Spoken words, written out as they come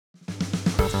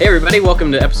Hey everybody,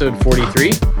 welcome to episode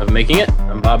 43 of Making It.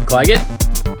 I'm Bob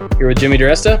Claggett, here with Jimmy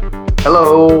DiResta.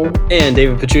 Hello. And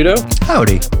David Picciuto.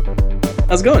 Howdy.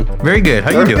 How's it going? Very good. How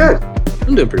you doing? Good.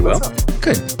 I'm doing pretty well.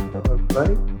 Good.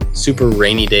 Everybody? Super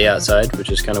rainy day outside,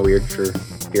 which is kind of weird for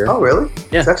here. Oh, really?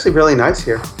 Yeah. It's actually really nice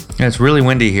here. Yeah, it's really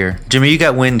windy here. Jimmy, you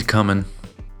got wind coming.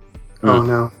 Oh,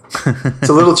 no. It's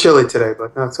a little chilly today,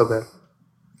 but not so bad.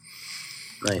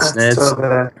 Nice. Not so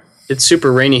bad. It's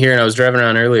super rainy here, and I was driving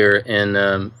around earlier,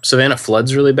 and Savannah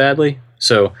floods really badly.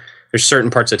 So there's certain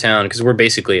parts of town, because we're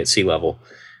basically at sea level,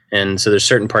 and so there's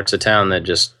certain parts of town that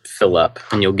just fill up,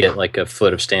 and you'll get like a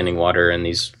foot of standing water in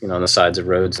these, on the sides of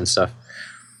roads and stuff.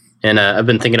 And I've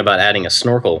been thinking about adding a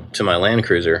snorkel to my Land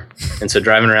Cruiser, and so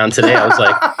driving around today, I was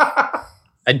like,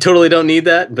 I totally don't need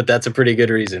that, but that's a pretty good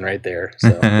reason right there.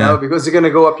 So No, because you're going to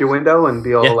go up your window and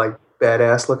be all like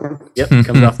badass looking. yep,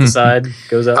 comes off the side,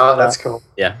 goes up. Oh, that's cool.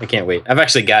 Yeah, I can't wait. I've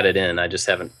actually got it in. I just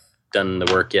haven't done the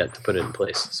work yet to put it in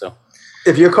place. So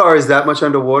If your car is that much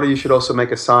underwater, you should also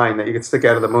make a sign that you can stick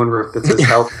out of the moonroof that says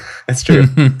help. that's true.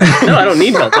 No, I don't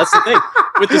need help. That's the thing.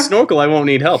 With the snorkel, I won't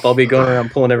need help. I'll be going around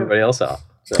pulling everybody else off.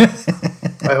 So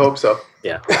I hope so.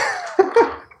 yeah.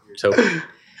 So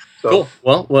cool.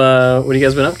 Well, what have you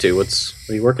guys been up to? What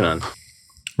are you working on?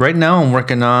 Right now, I'm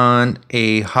working on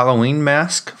a Halloween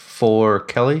mask for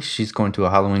Kelly. She's going to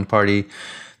a Halloween party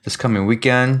this coming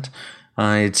weekend.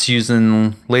 It's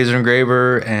using laser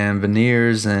engraver and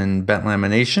veneers and bent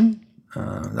lamination.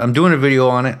 I'm doing a video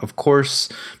on it, of course,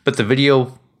 but the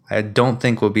video I don't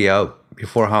think will be out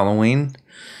before Halloween.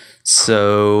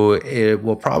 So it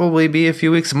will probably be a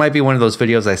few weeks. It might be one of those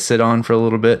videos I sit on for a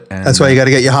little bit. And That's why you got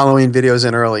to get your Halloween videos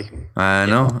in early. I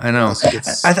know.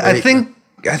 It's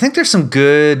I think there's some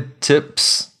good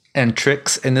tips and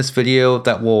tricks in this video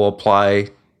that will apply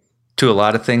to a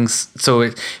lot of things. So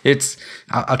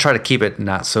I'll try to keep it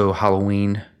not so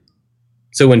Halloween.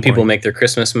 So when people make their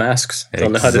Christmas masks, they'll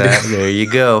know how to do it. There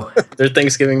you go. Their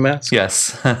Thanksgiving masks.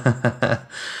 Yes.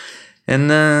 And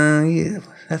yeah,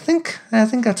 I think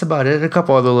that's about it. A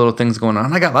couple other little things going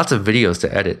on. I got lots of videos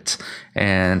to edit.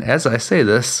 And as I say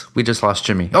this, we just lost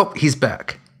Jimmy. Oh, he's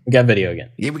back. We got video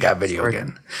again. Yeah, we got video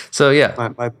again. So yeah.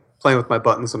 I'm playing with my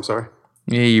buttons. I'm sorry.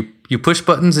 Yeah, you push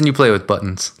buttons and you play with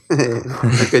buttons.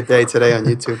 A good day today on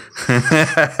YouTube.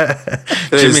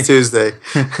 Today is Tuesday.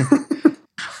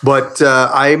 But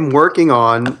I'm working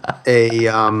on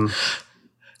a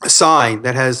sign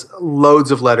that has loads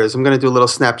of letters. I'm going to do a little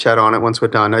Snapchat on it once we're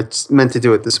done. I meant to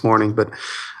do it this morning, but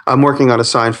I'm working on a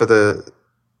sign for the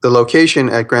location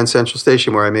at Grand Central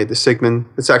Station where I made the Sigmund.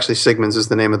 It's actually Sigmund's is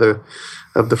the name of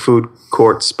the food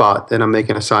court spot, and I'm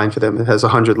making a sign for them. It has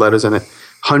 100 letters in it,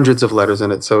 hundreds of letters in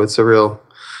it, so it's a real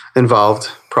involved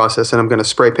process, and I'm going to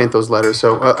spray paint those letters.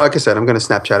 So like I said, I'm going to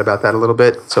Snapchat about that a little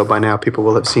bit, so by now people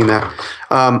will have seen that.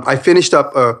 I finished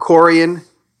up a Corian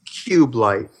cube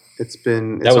light. That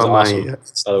was awesome,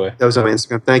 by the way. That was on my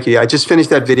Instagram. Thank you. I just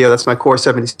finished that video. That's my Core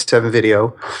 77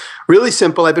 video. Really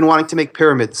simple. I've been wanting to make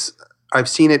pyramids. I've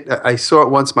seen it. I saw it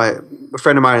once. A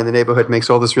friend of mine in the neighborhood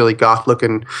makes all this really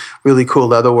goth-looking, really cool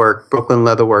leatherwork. Brooklyn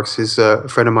Leatherworks is a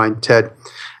friend of mine, Ted.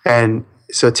 And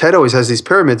so Ted always has these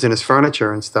pyramids in his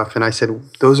furniture and stuff. And I said,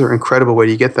 those are incredible. Where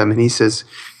do you get them? And he says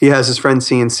he has his friends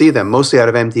CNC them, mostly out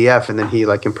of MDF. And then he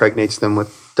impregnates them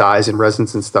with dyes and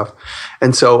resins and stuff.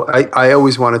 And so I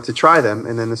always wanted to try them.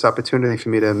 And then this opportunity for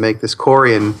me to make this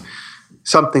Corian,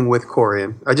 something with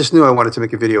Corian. I just knew I wanted to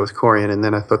make a video with Corian. And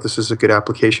then I thought this was a good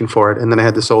application for it. And then I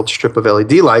had this old strip of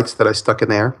LED lights that I stuck in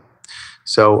there.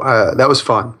 So that was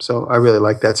fun. So I really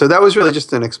liked that. So that was really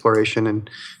just an exploration in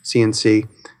CNC.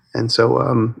 And so,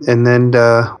 and then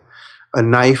a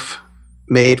knife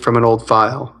made from an old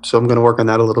file. So I'm going to work on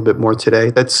that a little bit more today.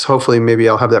 That's hopefully maybe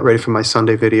I'll have that ready for my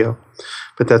Sunday video.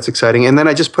 But that's exciting. And then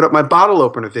I just put up my bottle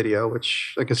opener video,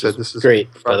 which, like I said, this is great,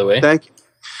 by the way. Thank you.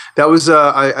 That was,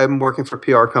 I'm working for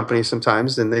PR companies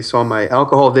sometimes, and they saw my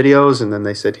alcohol videos, and then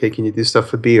they said, hey, can you do stuff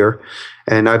for beer?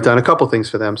 And I've done a couple things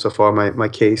for them so far. My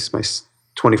case, my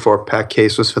 24-pack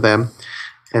case was for them.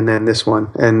 And then this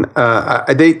one, and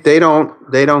they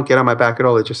don't get on my back at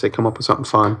all. They just say come up with something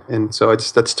fun, and so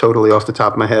that's totally off the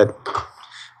top of my head.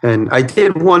 And I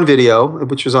did one video,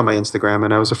 which was on my Instagram,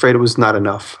 and I was afraid it was not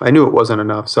enough. I knew it wasn't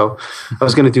enough, so I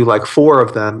was going to do like 4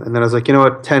 of them, and then I was like, you know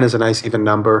what, 10 is a nice even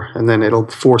number, and then it'll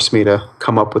force me to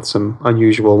come up with some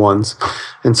unusual ones.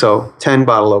 And so 10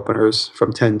 bottle openers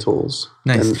from 10 tools.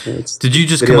 Nice. Did you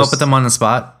just come up with them on the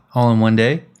spot all in one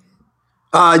day?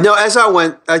 No, as I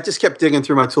went, I just kept digging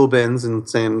through my tool bins and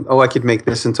saying, "Oh, I could make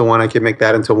this into one. I could make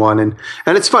that into one." And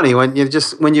it's funny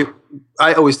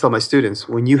I always tell my students,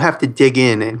 when you have to dig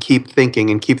in and keep thinking,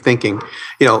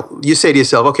 you say to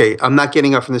yourself, "Okay, I'm not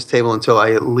getting up from this table until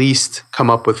I at least come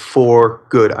up with 4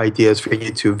 good ideas for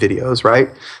YouTube videos." Right?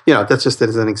 That's just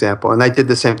as an example. And I did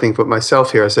the same thing for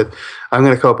myself here. I said, "I'm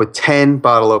going to come up with 10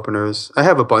 bottle openers." I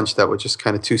have a bunch that were just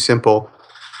kind of too simple,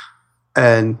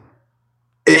 and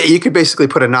you could basically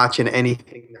put a notch in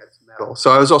anything that's metal. So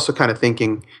I was also kind of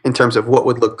thinking in terms of what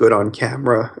would look good on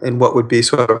camera and what would be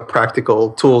sort of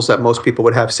practical tools that most people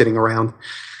would have sitting around.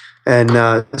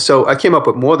 And so I came up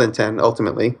with more than 10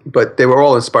 ultimately, but they were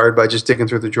all inspired by just digging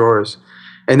through the drawers.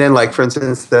 And then, like, for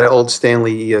instance, that old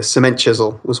Stanley cement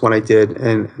chisel was one I did.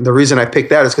 And the reason I picked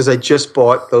that is because I just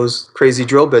bought those crazy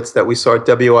drill bits that we saw at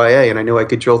WIA, and I knew I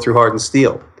could drill through hardened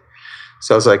steel.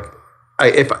 So I was like,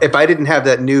 if I didn't have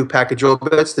that new pack of drill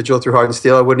bits to drill through hardened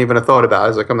steel, I wouldn't even have thought about it. I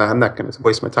was like, I'm not going to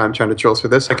waste my time trying to drill through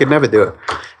this. I could never do it.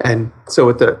 And so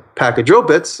with the pack of drill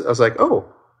bits, I was like, oh,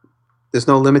 there's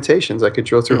no limitations. I could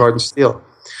drill through hardened steel.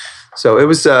 So it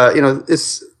was,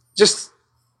 it's just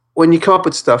when you come up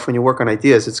with stuff, when you work on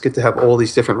ideas, it's good to have all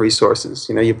these different resources.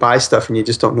 You buy stuff and you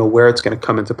just don't know where it's going to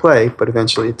come into play, but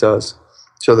eventually it does.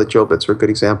 So the drill bits were a good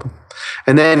example.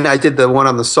 And then I did the one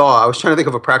on the saw. I was trying to think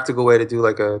of a practical way to do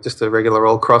like just a regular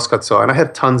old crosscut saw. And I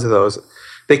have tons of those.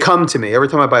 They come to me. Every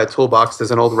time I buy a toolbox,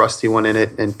 there's an old rusty one in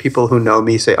it. And people who know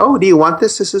me say, "Oh, do you want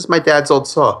this? This is my dad's old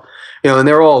saw." And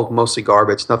they're all mostly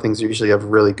garbage. Nothing's usually ever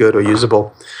really good or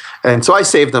usable. And so I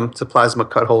save them to plasma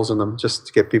cut holes in them just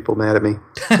to get people mad at me.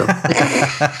 So.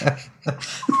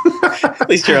 At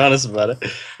least you're honest about it.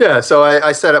 Yeah, so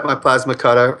I set up my plasma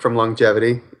cutter from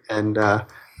Longevity, and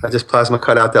I just plasma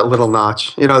cut out that little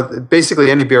notch.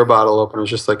 Basically any beer bottle opener is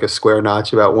just like a square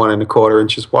notch about 1¼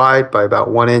 inches wide by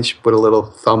about 1 inch with a little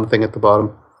thumb thing at the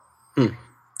bottom.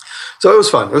 So it was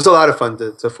fun. It was a lot of fun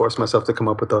to force myself to come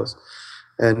up with those.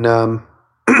 And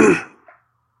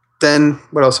then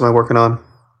what else am I working on?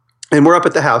 And we're up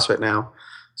at the house right now.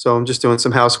 So I'm just doing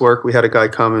some housework. We had a guy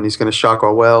come and he's going to shock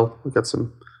our well. We got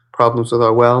some problems with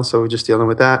our well, so we're just dealing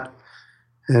with that.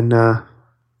 And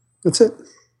that's it.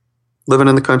 Living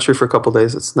in the country for a couple of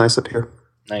days. It's nice up here.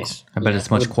 Nice. I bet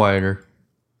it's much quieter.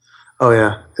 Oh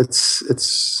yeah,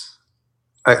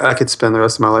 I could spend the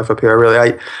rest of my life up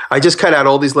here. I just cut out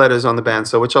all these letters on the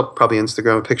bandsaw, which I'll probably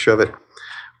Instagram a picture of it.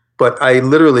 But I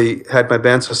literally had my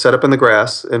bandsaw set up in the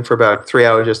grass, and for about 3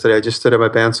 hours yesterday, I just stood at my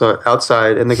bandsaw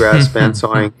outside in the grass,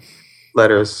 bandsawing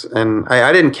letters. And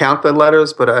I didn't count the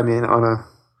letters, but I mean,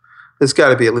 there's got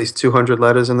to be at least 200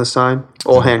 letters in the sign,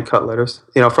 all hand-cut letters,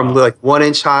 from like 1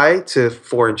 inch high to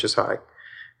 4 inches high.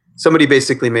 Somebody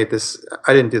basically made this.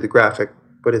 I didn't do the graphic,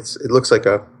 but it looks like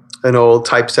an old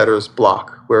typesetter's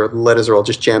block where the letters are all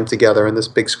just jammed together in this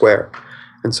big square.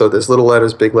 And so there's little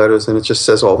letters, big letters, and it just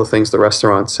says all the things the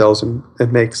restaurant sells and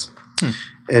makes.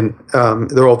 And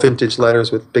they're all vintage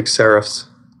letters with big serifs,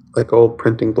 like old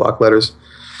printing block letters.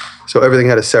 So everything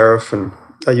had a serif, and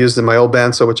I used in my old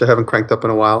bandsaw, which I haven't cranked up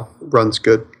in a while. Runs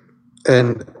good.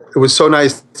 And it was so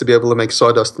nice to be able to make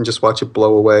sawdust and just watch it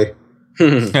blow away.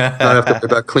 Not have to worry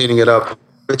about cleaning it up.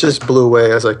 It just blew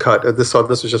away as I cut. This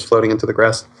sawdust was just floating into the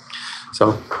grass.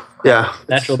 So, yeah.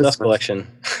 Natural dust collection.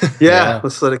 Yeah,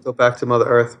 let's let it go back to Mother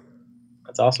Earth.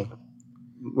 That's awesome.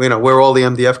 Where all the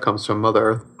MDF comes from, Mother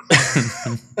Earth.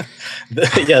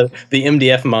 The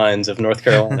MDF mines of North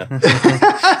Carolina.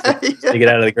 To get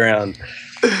out of the ground.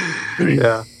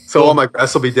 Yeah. So all my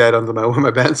grass will be dead under where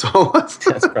my bandsaw was.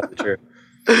 That's probably true.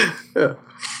 Yeah.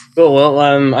 Cool. Well,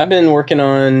 I've been working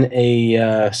on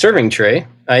a serving tray.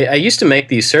 I used to make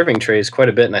these serving trays quite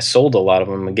a bit, and I sold a lot of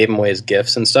them and gave them away as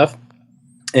gifts and stuff.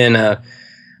 And I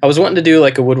was wanting to do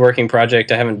like a woodworking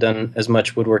project. I haven't done as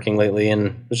much woodworking lately,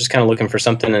 and was just kind of looking for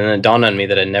something. And it dawned on me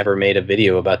that I never made a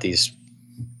video about these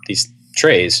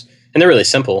trays, and they're really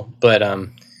simple. But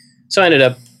so I ended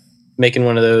up making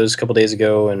one of those a couple days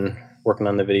ago and working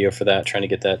on the video for that, trying to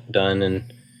get that done,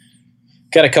 and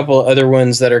got a couple other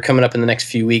ones that are coming up in the next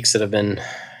few weeks that I've been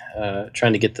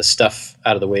trying to get the stuff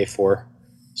out of the way for,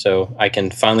 so I can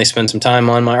finally spend some time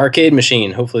on my arcade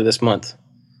machine, hopefully this month.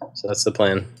 So that's the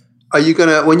plan. Are you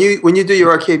gonna when you do your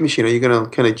arcade machine? Are you gonna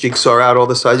kind of jigsaw out all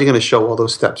the sides? You're gonna show all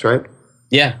those steps, right?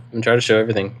 Yeah, I'm trying to show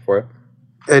everything for it.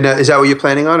 And is that what you're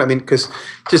planning on? I mean, because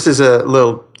just as a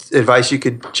little advice, you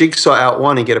could jigsaw out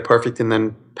one and get it perfect, and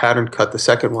then pattern cut the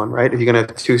second one, right? If you're gonna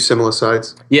have two similar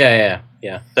sides. Yeah.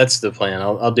 That's the plan.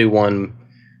 I'll do one,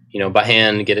 by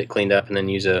hand, get it cleaned up, and then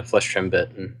use a flush trim bit.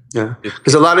 And yeah,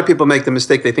 because a lot of people make the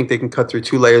mistake. They think they can cut through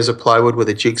 2 layers of plywood with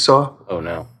a jigsaw. Oh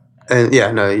no. And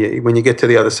when you get to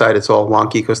the other side, it's all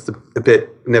wonky because the bit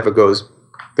never goes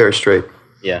very straight.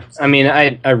 Yeah, I mean,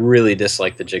 I really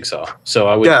dislike the jigsaw, so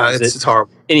I wouldn't use it's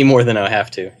horrible. any more than I have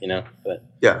to, But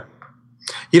Yeah.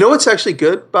 You know what's actually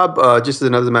good, Bob? Just as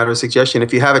another matter of suggestion,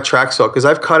 if you have a track saw, because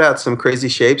I've cut out some crazy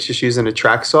shapes just using a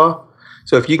track saw.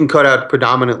 So if you can cut out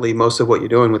predominantly most of what you're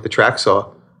doing with the track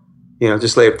saw,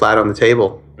 just lay it flat on the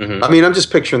table. Mm-hmm. I mean, I'm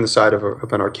just picturing the side of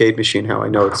an arcade machine, how I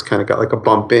know it's kind of got like a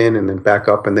bump in and then back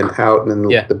up and then out and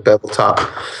then the bevel top.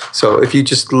 So if you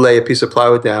just lay a piece of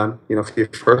plywood down, for your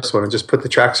first one and just put the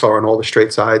track saw on all the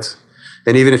straight sides.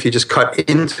 And even if you just cut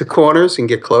into the corners and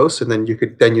get close, and then you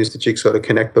could then use the jigsaw to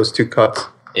connect those two cuts.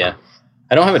 Yeah.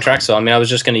 I don't have a track saw. I mean, I was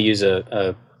just going to use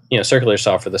a circular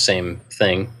saw for the same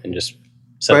thing and just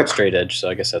set up straight edge. So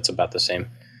I guess that's about the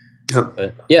same. Yep.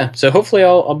 But yeah, so hopefully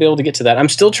I'll be able to get to that. I'm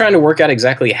still trying to work out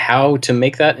exactly how to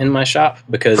make that in my shop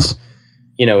because,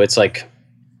 it's like,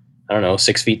 I don't know,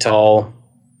 6 feet tall,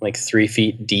 like 3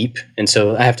 feet deep. And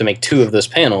so I have to make 2 of those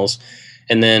panels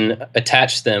and then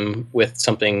attach them with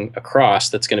something across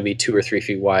that's going to be 2 or 3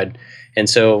 feet wide. And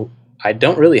so I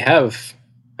don't really have,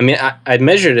 I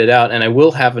measured it out and I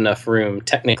will have enough room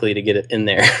technically to get it in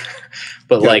there.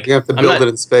 But you have to build it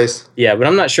in space. Yeah, but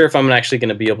I'm not sure if I'm actually going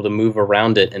to be able to move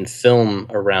around it and film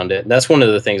around it. That's one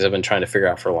of the things I've been trying to figure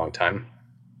out for a long time.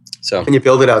 So can you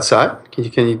build it outside? Can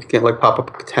you like pop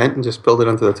up a tent and just build it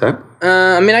onto the tent?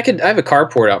 I have a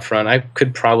carport out front. I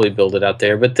could probably build it out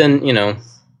there, but then,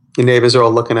 your neighbors are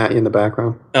all looking at you in the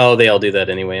background. Oh, they all do that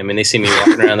anyway. I mean, they see me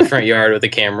walking around the front yard with a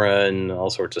camera and all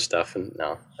sorts of stuff. And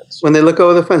no, when they look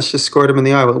over the fence, just squirt them in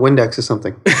the eye with Windex or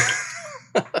something.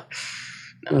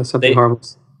 Something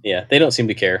harmless. Yeah, they don't seem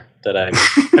to care that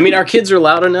our kids are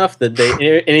loud enough that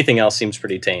anything else seems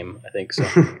pretty tame, I think so.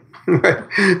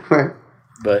 Right.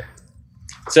 But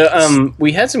so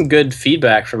we had some good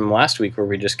feedback from last week where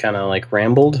we just kind of like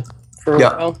rambled for a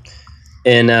while.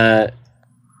 And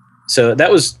so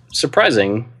that was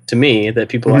surprising to me that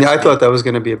people I thought that was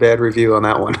going to be a bad review on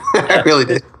that one. I really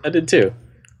did. I did too.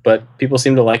 But people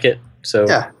seem to like it. So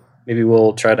maybe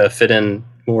we'll try to fit in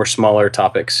more smaller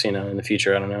topics, in the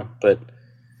future. I don't know. But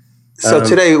so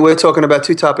today we're talking about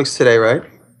 2 topics today, right?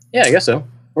 Yeah, I guess so.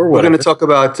 Or we're going to talk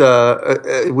about,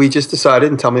 we just decided,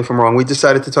 and tell me if I'm wrong, we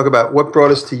decided to talk about what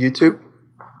brought us to YouTube.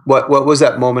 What was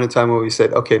that moment in time where we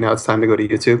said, okay, now it's time to go to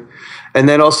YouTube? And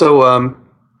then also,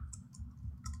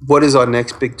 what is our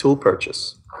next big tool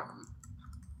purchase?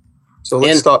 So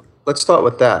let's start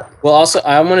with that. Well,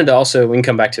 we can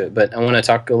come back to it, but I want to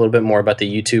talk a little bit more about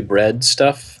the YouTube Red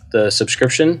stuff, the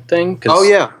subscription thing.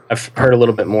 I've heard a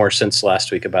little bit more since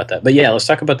last week about that. But yeah, let's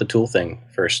talk about the tool thing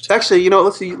first. Actually,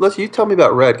 let's you tell me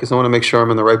about Red because I want to make sure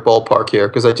I'm in the right ballpark here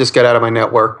because I just got out of my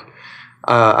network.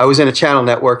 I was in a channel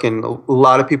network, and a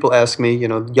lot of people ask me,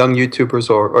 young YouTubers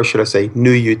or should I say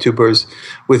new YouTubers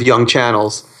with young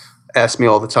channels ask me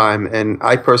all the time. And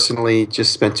I personally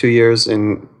just spent 2 years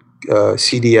in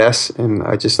CDS, and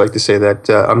I just like to say that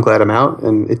I'm glad I'm out,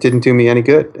 and it didn't do me any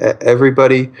good.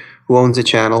 Everybody who owns a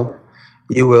channel,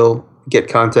 you will get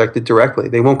contacted directly.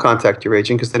 They won't contact your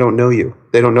agent because they don't know you.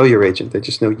 They don't know your agent. They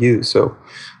just know you. So,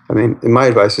 my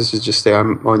advice is to just stay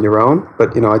on your own.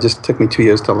 But it just took me 2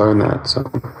 years to learn that. So,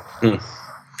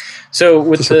 So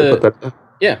with the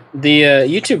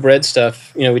YouTube Red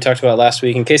stuff, we talked about last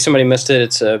week. In case somebody missed it,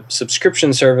 it's a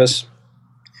subscription service.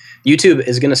 YouTube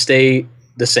is going to stay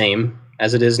the same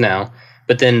as it is now,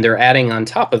 but then they're adding on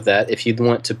top of that, if you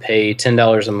want to pay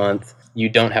 $10 a month, you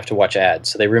don't have to watch ads.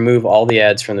 So they remove all the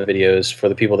ads from the videos for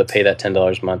the people that pay that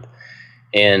 $10 a month.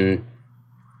 And,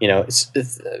 it's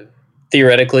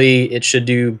theoretically, it should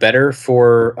do better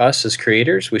for us as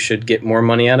creators. We should get more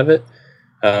money out of it.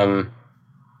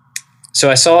 So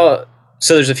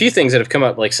there's a few things that have come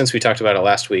up, like since we talked about it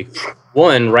last week.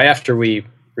 One, right after we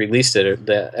released it, or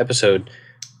the episode,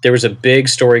 there was a big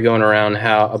story going around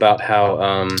about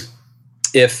how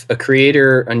if a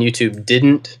creator on YouTube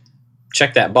didn't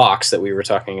check that box that we were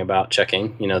talking about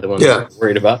checking, the one that we're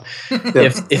worried about,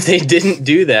 if they didn't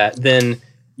do that, then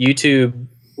YouTube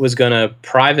was going to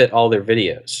private all their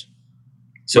videos.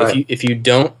 So if you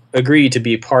don't agree to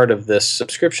be part of this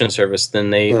subscription service,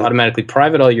 then they automatically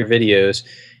private all your videos.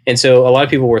 And so a lot of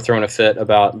people were throwing a fit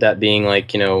about that being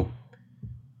like,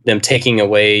 them taking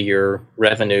away your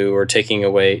revenue or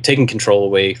taking control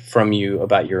away from you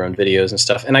about your own videos and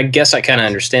stuff. And I guess I kind of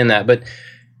understand that, but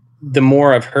the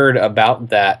more I've heard about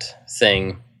that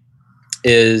thing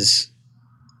is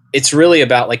it's really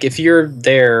about like, if you're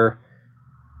there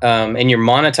and you're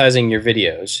monetizing your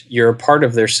videos, you're a part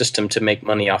of their system to make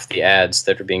money off the ads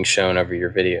that are being shown over your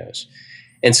videos.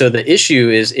 And so the issue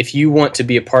is if you want to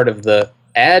be a part of the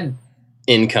ad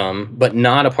income, but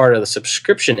not a part of the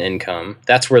subscription income,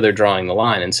 that's where they're drawing the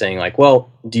line and saying like,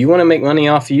 well, do you want to make money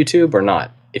off YouTube or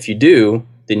not? If you do,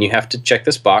 then you have to check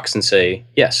this box and say,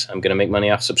 yes, I'm going to make money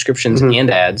off subscriptions and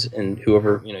ads and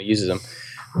whoever, uses them.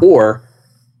 Or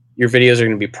your videos are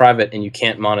going to be private and you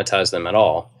can't monetize them at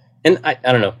all. And I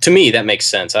don't know. To me, that makes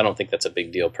sense. I don't think that's a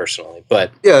big deal personally,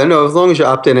 but yeah, no. As long as you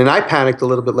opt in, and I panicked a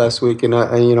little bit last week, and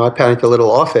I panicked a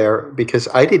little off air because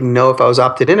I didn't know if I was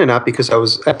opted in or not because I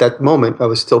was at that moment I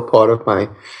was still part of my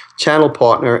channel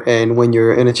partner, and when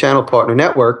you're in a channel partner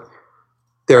network,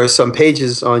 there are some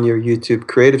pages on your YouTube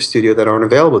Creative Studio that aren't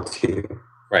available to you.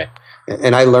 Right.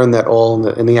 And I learned that all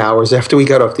in the hours after we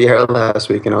got off the air last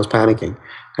week, and I was panicking.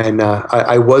 And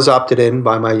I was opted in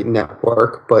by my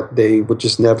network, but they were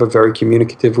just never very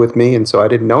communicative with me, and so I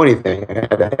didn't know anything. I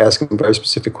had to ask them very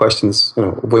specific questions,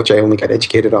 which I only got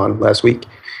educated on last week.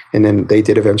 And then they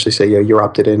did eventually say, "Yeah, you're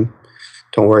opted in.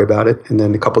 Don't worry about it." And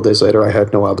then a couple of days later, I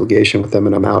had no obligation with them,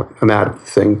 and I'm out of the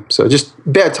thing. So just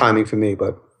bad timing for me,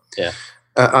 but yeah,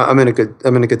 I'm in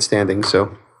a good standing.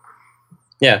 So.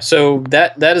 Yeah, so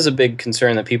that is a big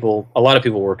concern that a lot of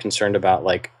people were concerned about,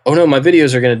 like, oh no, my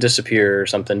videos are going to disappear or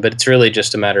something. But it's really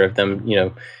just a matter of them,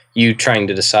 you trying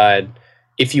to decide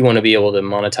if you want to be able to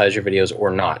monetize your videos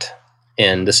or not.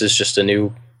 And this is just a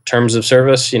new terms of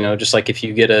service, just like if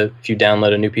you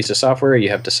download a new piece of software, you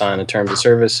have to sign a terms of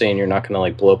service saying you're not going to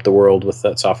like blow up the world with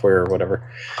that software or whatever.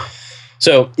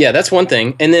 So yeah, that's one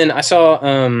thing. And then I saw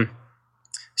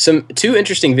two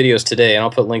interesting videos today, and I'll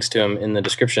put links to them in the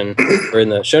description or in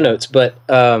the show notes. But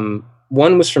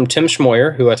one was from Tim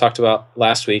Schmoyer, who I talked about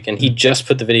last week, and he just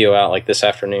put the video out like this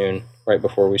afternoon, right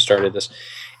before we started this.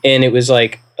 And it was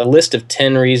like a list of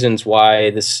 10 reasons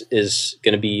why this is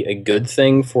going to be a good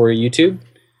thing for YouTube.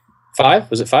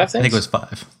 5? Was it 5 things? I think it was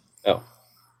 5. Oh.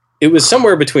 It was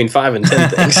somewhere between 5 and 10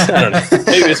 things. I don't know.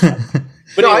 Maybe it's 5.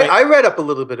 But no, anyway. I read up a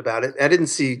little bit about it. I didn't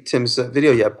see Tim's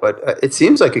video yet, but it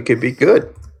seems like it could be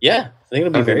good. Yeah, I think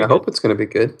it'll be very good. I hope it's going to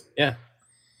be good. Yeah.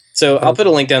 So I'll put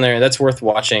a link down there. That's worth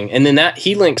watching. And then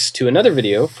he links to another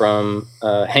video from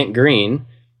Hank Green,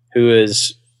 who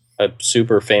is a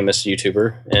super famous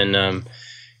YouTuber. And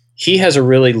he has a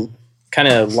really kind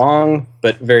of long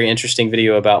but very interesting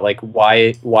video about like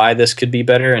why this could be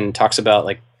better, and talks about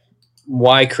like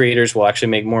why creators will actually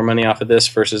make more money off of this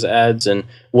versus ads, and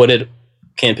what it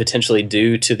can potentially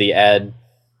do to the ad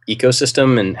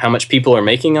ecosystem and how much people are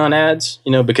making on ads,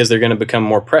 because they're going to become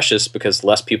more precious because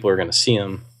less people are going to see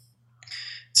them.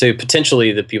 So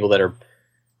potentially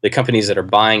the companies that are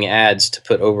buying ads to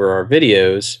put over our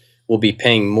videos will be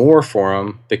paying more for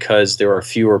them because there are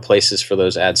fewer places for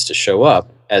those ads to show up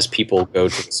as people go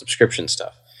to the subscription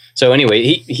stuff. So anyway,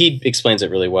 he explains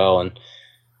it really well, and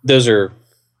there's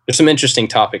some interesting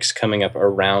topics coming up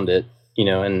around it,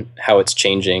 and how it's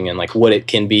changing and like what it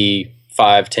can be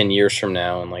 5-10 years from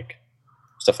now and like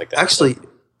stuff like that. Actually,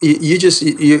 you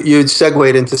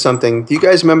segued into something. Do you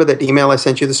guys remember that email I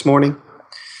sent you this morning?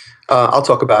 I'll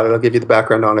talk about it. I'll give you the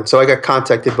background on it. So I got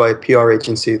contacted by a PR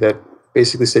agency that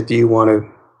basically said, "Do you want to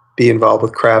be involved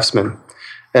with Craftsman?"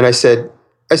 And I said,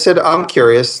 "I'm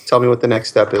curious. Tell me what the next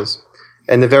step is."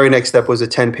 And the very next step was a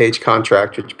 10-page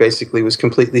contract, which basically was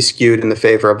completely skewed in the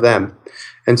favor of them.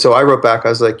 And so I wrote back. I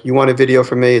was like, "You want a video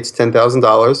from me? It's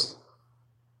 $10,000,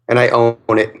 and I own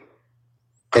it,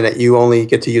 and that you only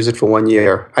get to use it for 1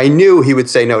 year." I knew he would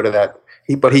say no to that,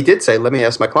 but he did say, "Let me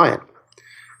ask my client."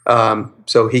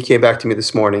 So he came back to me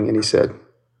this morning, and he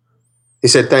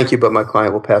said, "Thank you, but my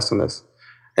client will pass on this."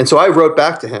 And so I wrote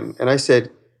back to him, and I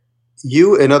said,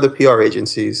 "You and other PR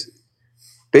agencies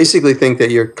basically think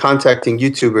that you're contacting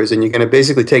YouTubers and you're going to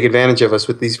basically take advantage of us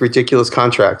with these ridiculous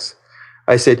contracts."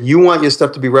 I said, "You want your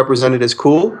stuff to be represented as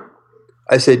cool?"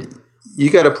 I said, "You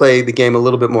got to play the game a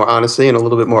little bit more honestly and a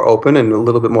little bit more open and a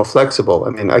little bit more flexible." I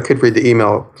mean, I could read the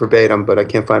email verbatim, but I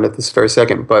can't find it this very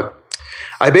second. But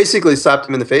I basically slapped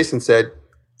him in the face and said,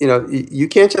 you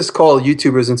can't just call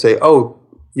YouTubers and say, "Oh,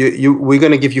 we're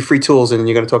going to give you free tools and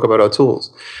you're going to talk about our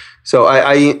tools." So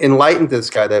I enlightened this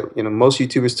guy that most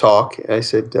YouTubers talk. I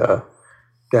said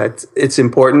that it's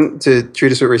important to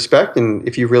treat us with respect, and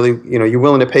if you really you're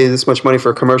willing to pay this much money for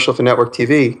a commercial for network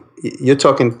TV, you're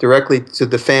talking directly to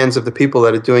the fans of the people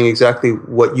that are doing exactly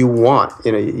what you want.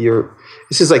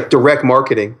 This is like direct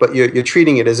marketing, but you're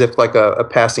treating it as if like a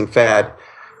passing fad,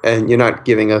 and you're not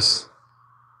giving us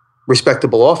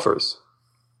respectable offers.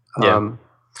 Yeah.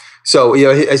 So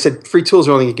I said free tools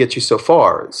are only going to get you so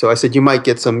far. So I said you might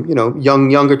get some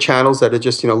younger channels that are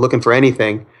just looking for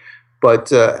anything.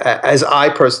 But as I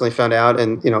personally found out,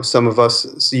 and some of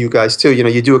us, you guys too,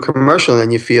 you do a commercial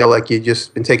and you feel like you've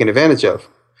just been taken advantage of.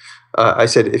 I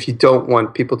said, if you don't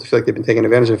want people to feel like they've been taken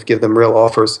advantage of, give them real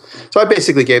offers. So I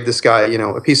basically gave this guy,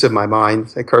 a piece of my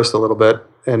mind. I cursed a little bit,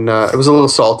 and it was a little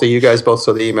salty. You guys both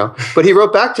saw the email. But he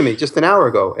wrote back to me just an hour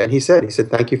ago, and he said,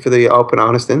 thank you for the open,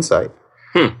 honest insight.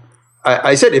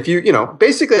 I said, if you,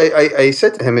 basically, I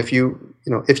said to him, if you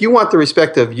want the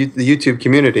respect of the YouTube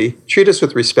community, treat us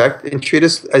with respect and treat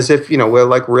us as if, we're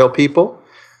like real people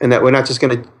and that we're not just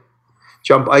going to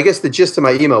jump. I guess the gist of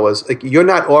my email was like, you're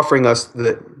not offering us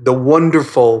the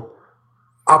wonderful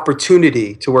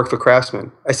opportunity to work for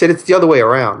Craftsman. I said, it's the other way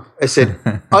around. I said,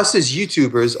 us as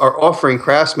YouTubers are offering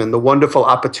Craftsman the wonderful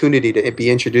opportunity to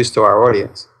be introduced to our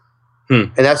audience.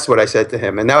 And that's what I said to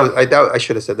him. And I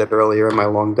should have said that earlier in my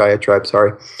long diatribe.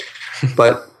 Sorry.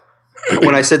 But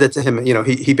when I said that to him,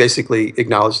 he basically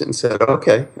acknowledged it and said,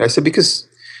 okay. And I said, because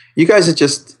you guys are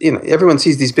just, everyone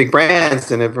sees these big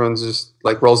brands and everyone's just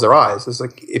like rolls their eyes. It's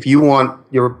like, if you want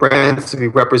your brand to be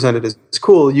represented as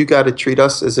cool, you got to treat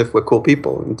us as if we're cool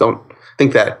people and don't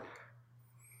think that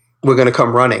we're going to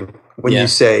come running. When you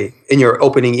say in your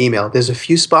opening email, there's a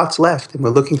few spots left and we're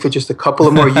looking for just a couple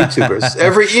of more YouTubers.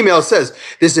 Every email says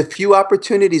there's a few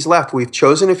opportunities left. We've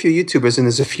chosen a few YouTubers and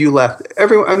there's a few left.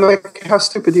 I'm like, how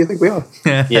stupid do you think we are?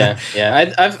 Yeah.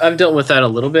 I've dealt with that a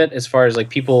little bit as far as like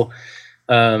people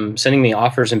sending me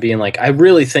offers and being like, I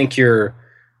really think your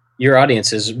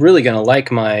audience is really going to like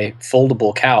my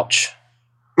foldable couch.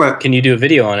 Right. Can you do a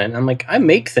video on it? And I'm like, I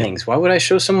make things. Why would I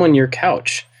show someone your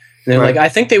couch? And they're like, I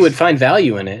think they would find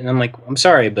value in it. And I'm like, I'm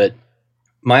sorry, but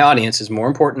my audience is more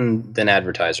important than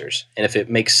advertisers. And if it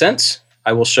makes sense,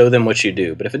 I will show them what you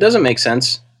do. But if it doesn't make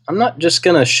sense, I'm not just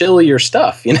going to shill your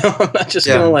stuff. I'm not just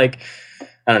going to like,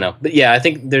 I don't know. But yeah, I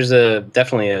think there's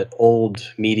definitely an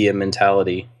old media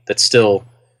mentality that's still,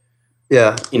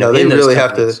 they really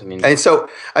have to. And so,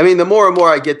 the more and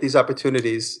more I get these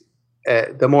opportunities,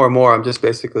 the more and more I'm just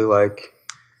basically like,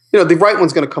 the right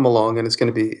one's going to come along and it's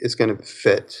going to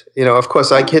fit. Of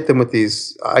course, I hit them with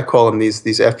these. I call them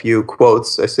these FU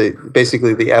quotes. I say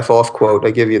basically the F off quote.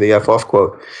 I give you the F off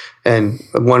quote, and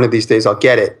one of these days I'll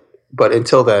get it. But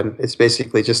until then, it's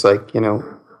basically just like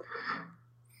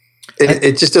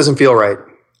it just doesn't feel right.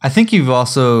 I think you've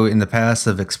also in the past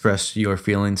have expressed your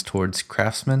feelings towards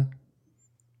Craftsman,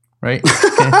 right?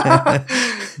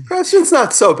 Craftsman's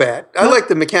not so bad. I like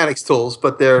the mechanics tools,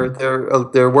 but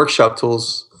their workshop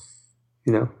tools.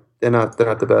 They're not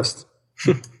the best.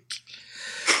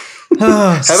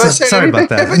 Sorry about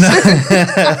that.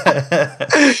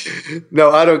 No,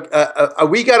 I don't.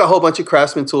 We got a whole bunch of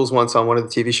Craftsman tools once on one of the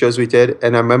TV shows we did,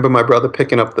 and I remember my brother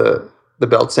picking up the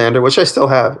belt sander, which I still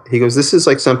have. He goes, "This is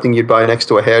like something you'd buy next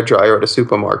to a hairdryer at a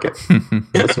supermarket."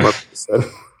 That's what he said.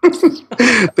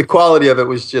 The quality of it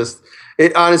was just.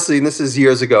 It honestly, and this is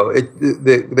years ago.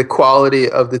 The quality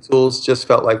of the tools just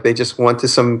felt like they just went to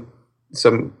some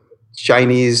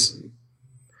Chinese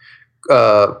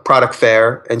product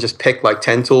fair and just picked like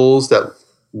 10 tools that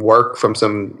work from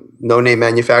some no-name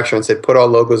manufacturer and said, put our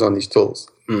logos on these tools.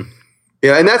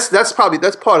 Yeah, and that's part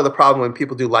of the problem when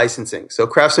people do licensing. So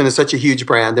Craftsman is such a huge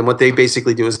brand, and what they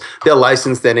basically do is they'll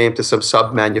license their name to some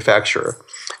sub-manufacturer.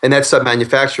 And that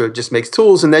sub-manufacturer just makes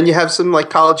tools, and then you have some like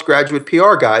college graduate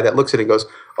PR guy that looks at it and goes,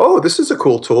 oh, this is a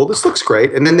cool tool. This looks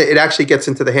great. And then it actually gets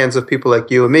into the hands of people like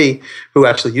you and me who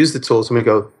actually use the tools, and we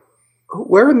go,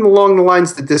 where along the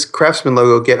lines did this Craftsman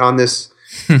logo get on this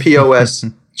POS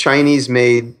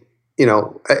Chinese-made,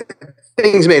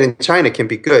 things made in China can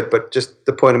be good, but just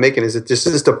the point I'm making is that this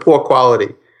is just a poor quality.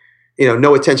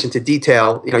 No attention to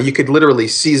detail. You could literally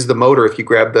seize the motor if you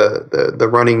grab the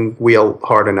running wheel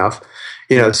hard enough.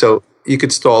 So you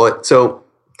could stall it. So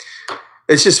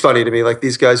it's just funny to me. Like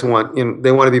these guys they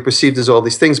want to be perceived as all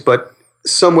these things, but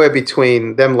somewhere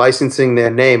between them licensing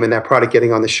their name and that product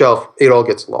getting on the shelf, it all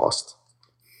gets lost.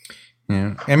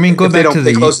 Yeah, going back to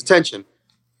pay close attention.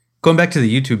 Going back to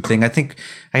the YouTube thing,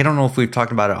 I don't know if we've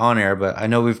talked about it on air, but I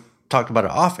know we've talked about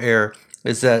it off air,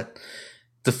 is that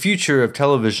the future of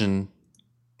television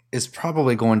is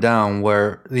probably going down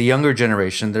where the younger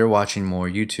generation, they're watching more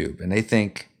YouTube and they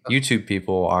think YouTube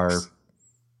people are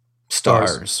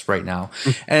stars right now.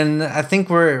 And I think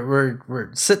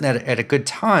we're sitting at a good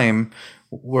time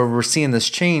where we're seeing this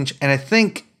change. And I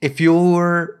think if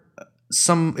you're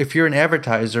an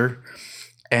advertiser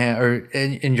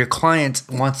and your client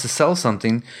wants to sell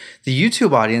something, the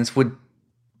YouTube audience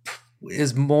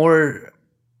is more.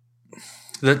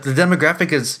 The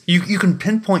demographic is you can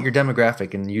pinpoint your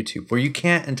demographic in YouTube where you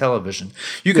can't in television.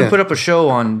 You can put up a show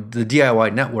on the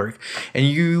DIY network and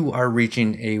you are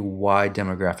reaching a wide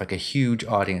demographic, a huge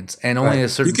audience, and only a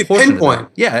certain portion of it.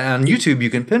 Yeah, on YouTube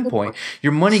you can pinpoint.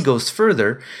 Your money goes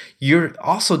further. You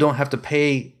also don't have to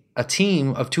pay a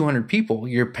team of 200 people,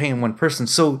 you're paying one person.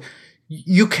 So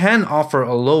you can offer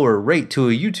a lower rate to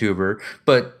a YouTuber,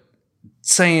 but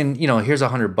saying, here's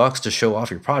 $100 to show off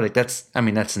your product, that's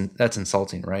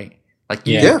insulting, right? Like,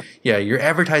 you're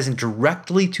advertising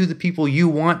directly to the people you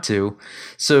want to.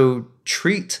 So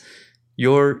treat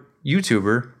your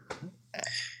YouTuber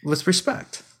with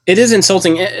respect. It is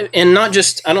insulting, and not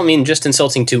just, I don't mean just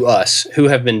insulting to us who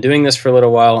have been doing this for a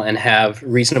little while and have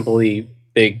reasonably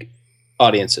big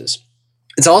audiences.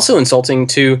 It's also insulting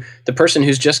to the person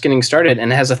who's just getting started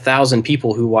and has 1,000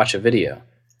 people who watch a video. I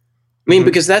mean,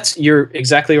 because you're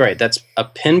exactly right. That's a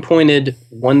pinpointed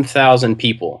 1,000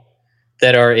 people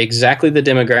that are exactly the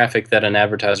demographic that an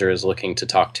advertiser is looking to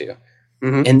talk to.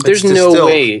 Mm-hmm. And there's no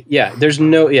way,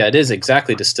 it is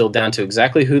exactly distilled down to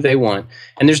exactly who they want.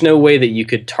 And there's no way that you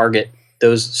could target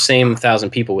those same 1,000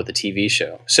 people with a TV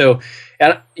show. So,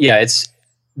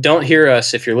 don't hear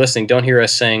us, if you're listening, don't hear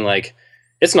us saying like,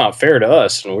 it's not fair to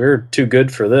us and we're too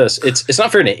good for this. It's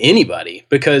not fair to anybody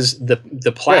because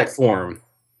the platform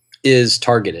is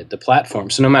targeted, the platform.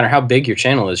 So no matter how big your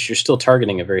channel is, you're still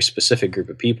targeting a very specific group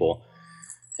of people.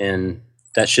 And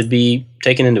that should be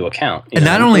taken into account. And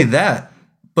not only that,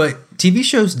 but TV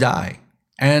shows die.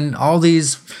 And all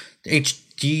these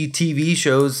HGTV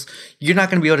shows, you're not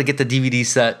going to be able to get the DVD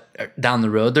set down the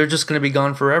road. They're just going to be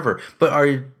gone forever.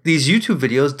 But these YouTube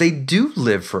videos, they do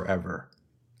live forever.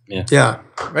 Yeah.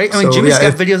 Right? I mean, Jimmy's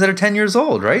got videos that are 10 years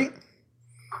old, right?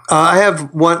 I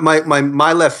have one.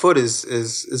 My left foot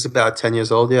is about 10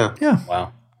 years old. Yeah. Yeah.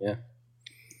 Wow. Yeah.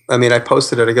 I mean, I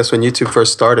posted it, I guess, when YouTube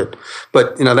first started,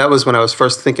 but that was when I was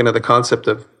first thinking of the concept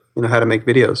of how to make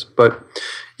videos. But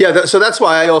yeah, so that's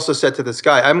why I also said to this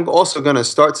guy, I'm also going to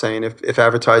start saying if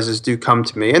advertisers do come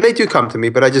to me, and they do come to me,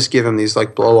 but I just give them these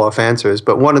like blow off answers.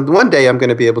 But one day I'm going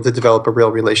to be able to develop a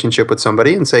real relationship with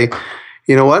somebody and say,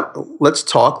 you know what? Let's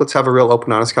talk. Let's have a real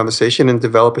open, honest conversation and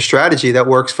develop a strategy that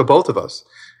works for both of us,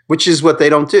 which is what they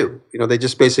don't do. They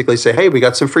just basically say, hey, we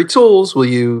got some free tools. Will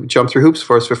you jump through hoops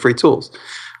for us for free tools?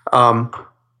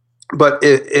 But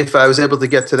if I was able to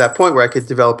get to that point where I could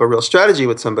develop a real strategy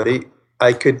with somebody,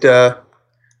 I could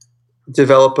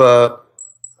develop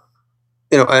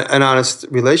an honest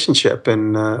relationship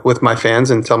and with my fans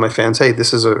and tell my fans, hey,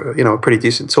 this is a pretty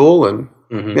decent tool and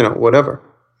whatever.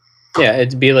 Yeah,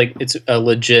 it'd be like it's a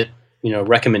legit,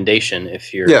 recommendation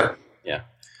if you're.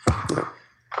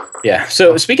 Yeah.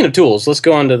 So speaking of tools, let's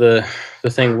go on to the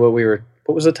thing what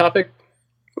was the topic?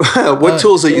 What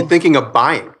tools are you thinking of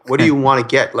buying? What do you want to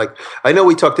get? Like, I know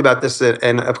we talked about this,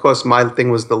 and of course, my thing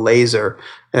was the laser,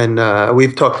 and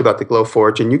we've talked about the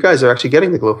Glowforge, and you guys are actually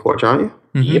getting the Glowforge, aren't you?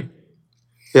 Mm-hmm. Yep.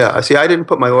 Yeah. See, I didn't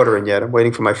put my order in yet. I'm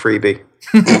waiting for my freebie.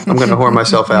 I'm going to whore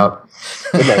myself out.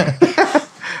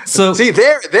 So see,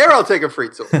 there, I'll take a free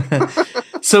tool.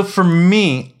 So for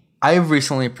me, I've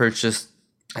recently purchased,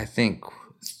 I think,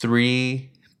 3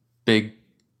 big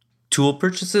tool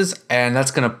purchases, and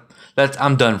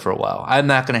I'm done for a while. I'm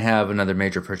not going to have another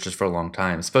major purchase for a long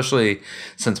time, especially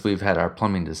since we've had our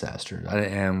plumbing disaster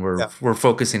and we're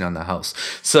focusing on the house.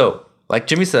 So, like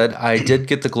Jimmy said, I did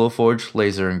get the Glowforge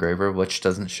laser engraver, which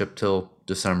doesn't ship till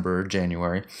December or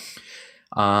January.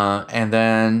 And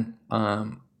then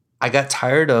I got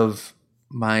tired of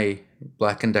my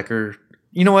Black & Decker.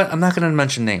 You know what? I'm not going to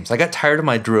mention names. I got tired of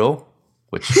my drill,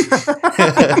 which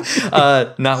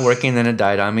not working, then it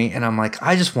died on me, and I'm like,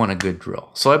 I just want a good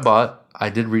drill. So I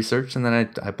did research, and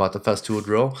then I bought the Festool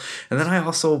drill, and then I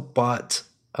also bought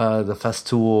the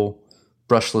Festool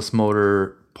brushless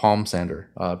motor palm sander,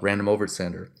 random orbit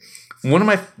sander. One of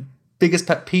my biggest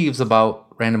pet peeves about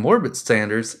random orbit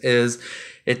sanders is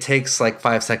it takes like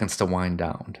 5 seconds to wind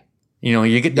down.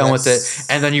 You get done with it,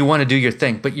 and then you want to do your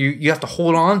thing, but you have to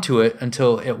hold on to it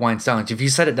until it winds down. If you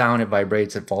set it down, it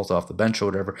vibrates, it falls off the bench or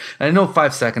whatever. And I know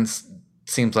 5 seconds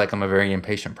seems like I'm a very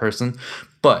impatient person,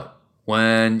 but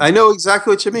when I know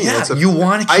exactly what you mean. Yeah, you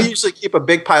want to. I usually keep a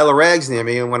big pile of rags near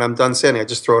me, and when I'm done sanding, I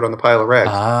just throw it on the pile of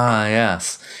rags. Ah,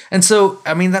 yes. And so,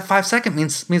 I mean, that 5 second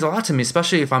means a lot to me,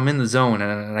 especially if I'm in the zone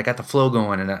and I got the flow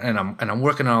going and I'm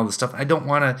working on all this stuff. I don't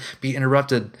want to be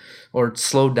interrupted or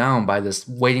slowed down by this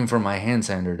waiting for my hand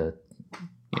sander to,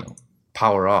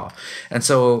 power off. And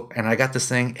so, and I got this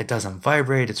thing. It doesn't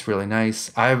vibrate. It's really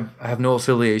nice. I have no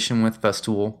affiliation with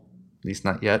Festool, at least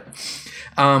not yet.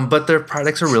 But their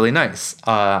products are really nice.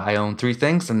 I own 3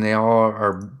 things, and they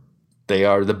are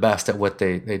the best at what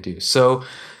they do. So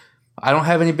I don't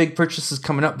have any big purchases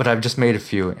coming up, but I've just made a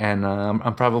few, and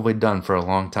I'm probably done for a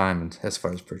long time as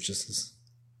far as purchases.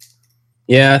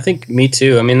 Yeah, I think me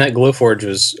too. I mean, that Glowforge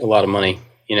was a lot of money,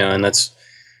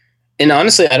 and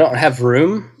honestly, I don't have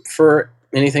room for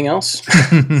anything else.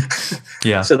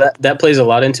 Yeah. So that plays a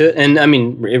lot into it. And I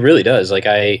mean, it really does. Like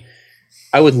I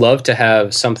would love to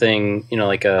have something,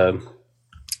 like a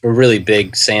really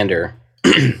big sander,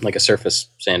 like a surface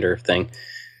sander thing,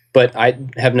 but I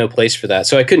have no place for that.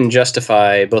 So I couldn't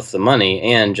justify both the money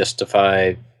and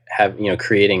justify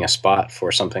creating a spot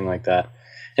for something like that.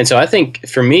 And so I think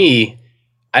for me,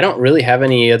 I don't really have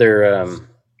any other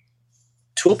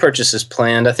tool purchases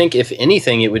planned. I think if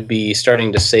anything, it would be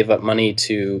starting to save up money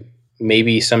to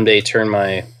maybe someday turn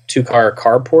my 2-car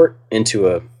carport into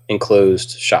a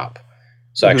enclosed shop.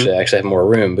 So actually have more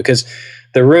room, because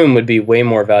the room would be way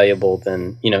more valuable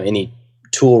than, any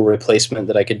tool replacement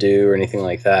that I could do or anything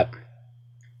like that.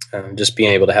 Just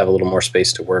being able to have a little more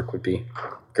space to work would be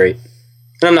great.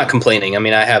 And I'm not complaining. I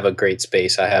mean, I have a great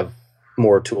space. I have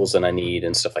more tools than I need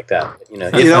and stuff like that.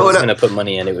 If I was going to put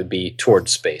money in, it would be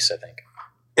towards space, I think.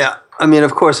 Yeah, I mean,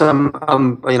 of course,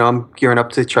 I'm gearing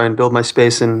up to try and build my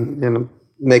space and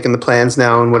making the plans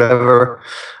now and whatever.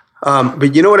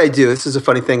 But you know what I do? This is a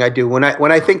funny thing I do when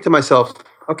I think to myself,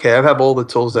 okay, I have all the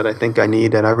tools that I think I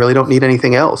need, and I really don't need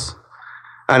anything else.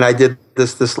 And I did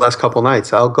this last couple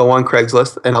nights. I'll go on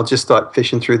Craigslist and I'll just start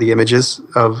fishing through the images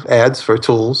of ads for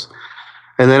tools.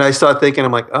 And then I start thinking,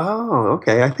 I'm like, oh,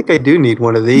 okay, I think I do need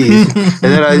one of these.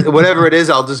 And then whatever it is,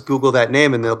 I'll just Google that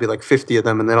name, and there'll be like 50 of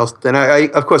them. And then I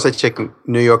of course I check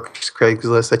New York's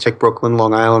Craigslist, I check Brooklyn,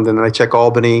 Long Island, and then I check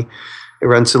Albany,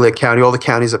 Rensselaer County, all the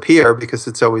counties up here, because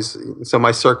it's always, so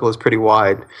my circle is pretty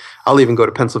wide. I'll even go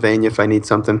to Pennsylvania if I need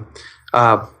something.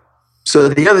 So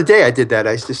the other day I did that.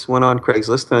 I just went on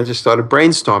Craigslist and I just started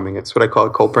brainstorming. It's what I call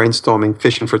cold brainstorming,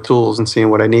 fishing for tools and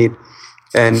seeing what I need.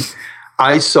 And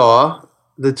I saw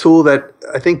the tool that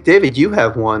I think, David, you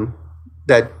have one,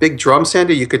 that big drum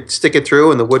sander. You could stick it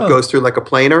through and the wood goes through like a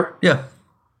planer. Yeah.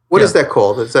 What is that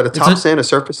called? Is that a top sander,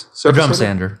 surface a drum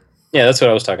sander? Yeah, that's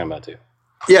what I was talking about too.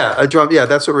 Yeah, a drum. Yeah,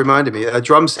 that's what reminded me. A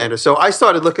drum sander. So I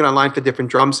started looking online for different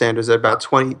drum sanders at about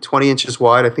 20 inches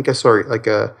wide. I think I saw like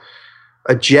a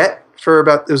jet for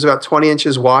it was about 20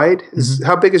 inches wide.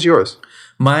 How big is yours?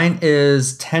 Mine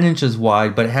is 10 inches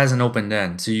wide, but it has an open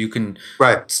end, so you can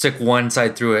stick one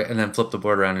side through it and then flip the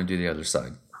board around and do the other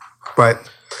side. Right.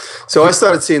 So I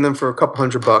started seeing them for a couple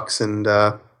 $100,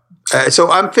 and so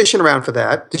I'm fishing around for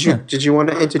that. Did you want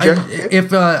to interject?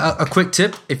 If a quick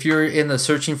tip, if you're in the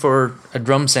searching for a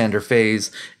drum sander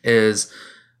phase, is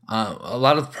a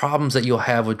lot of the problems that you'll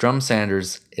have with drum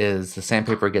sanders is the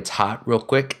sandpaper gets hot real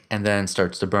quick and then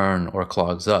starts to burn or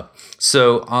clogs up.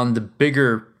 So on the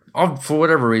bigger, for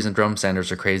whatever reason, drum sanders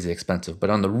are crazy expensive. But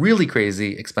on the really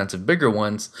crazy expensive bigger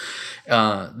ones,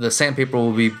 the sandpaper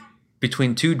will be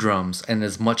between two drums and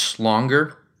is much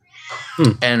longer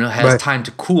and has time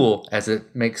to cool as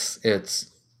it makes its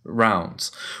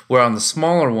rounds. Where on the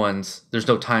smaller ones, there's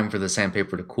no time for the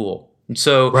sandpaper to cool. And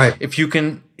so if you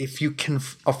can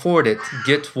afford it,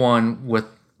 get one with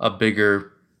a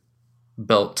bigger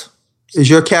belt. Is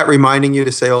your cat reminding you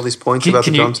to say all these points about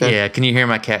the drum sander? Yeah, can you hear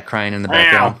my cat crying in the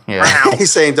background? Yeah.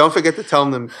 He's saying, don't forget to tell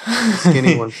him the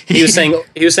skinny ones. He was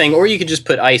saying, or you could just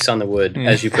put ice on the wood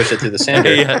as you push it through the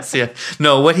sander. Yes, yeah.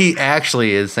 No, what he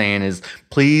actually is saying is,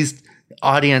 please,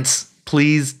 audience,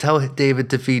 please tell David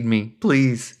to feed me.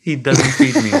 Please. He doesn't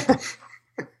feed me.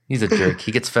 He's a jerk.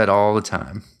 He gets fed all the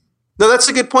time. No, that's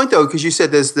a good point, though, because you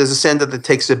said there's a sander that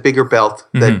takes a bigger belt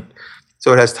that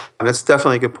so it has time. That's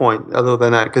definitely a good point. Other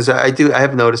than that, because I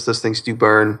have noticed those things do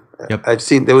burn. Yep. I've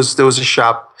seen there was a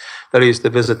shop that I used to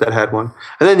visit that had one,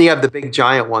 and then you have the big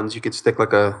giant ones you could stick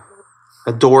like a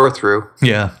door through.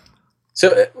 Yeah.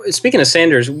 So speaking of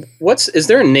sanders, is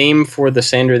there a name for the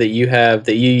sander that you have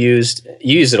that you used?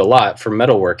 You use it a lot for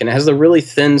metalwork, and it has the really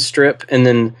thin strip, and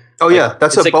then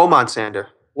that's a Beaumont sander.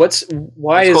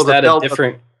 Why is that a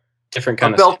different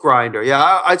kind of belt grinder?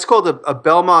 Yeah, it's called a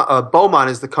Belmont. Beaumont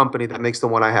is the company that makes the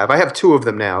one I have. I have two of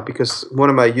them now because one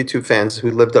of my YouTube fans who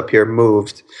lived up here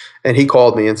moved, and he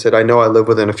called me and said, "I know I live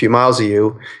within a few miles of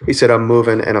you." He said, "I'm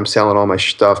moving and I'm selling all my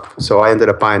stuff." So I ended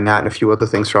up buying that and a few other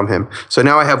things from him. So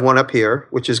now I have one up here,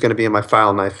 which is going to be in my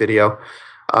file knife video,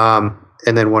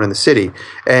 and then one in the city.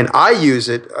 And I use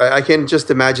it. I can just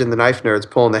imagine the knife nerds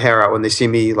pulling the hair out when they see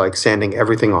me like sanding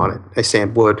everything on it. I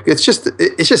sand wood. It's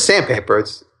just sandpaper.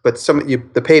 But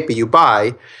the paper you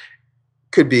buy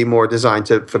could be more designed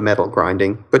for metal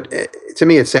grinding. But to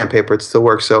me, it's sandpaper. It still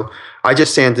works. So I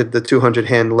just sanded the 200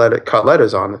 hand cut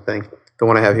letters on the thing, the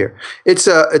one I have here. It's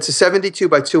a 72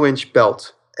 by 2 inch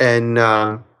belt, and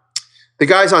the the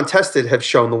guys on Tested have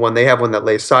shown the one, they have one that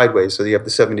lays sideways. So you have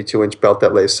the 72-inch belt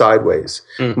that lays sideways.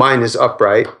 Mine is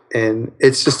upright, and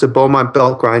it's just a Beaumont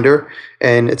belt grinder,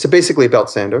 and it's basically a belt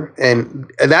sander. And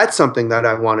that's something that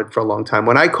I wanted for a long time.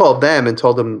 When I called them and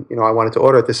told them, I wanted to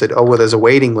order it, they said, oh, well, there's a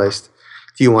waiting list.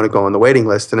 Do you want to go on the waiting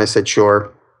list? And I said,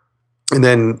 sure. And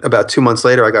then about 2 months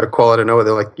later, I got a call out of nowhere.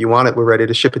 They're like, you want it? We're ready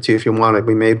to ship it to you if you want it.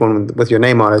 We made one with your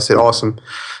name on it. I said, awesome.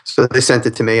 So they sent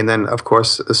it to me. And then, of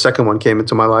course, the second one came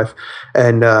into my life.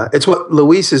 And it's what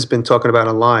Luis has been talking about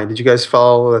online. Did you guys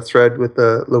follow the thread with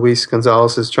Luis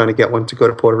Gonzalez is trying to get one to go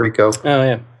to Puerto Rico? Oh,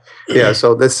 yeah. Yeah,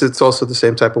 so it's also the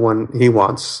same type of one he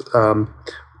wants.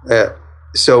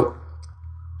 So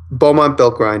Beaumont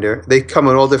belt grinder, they come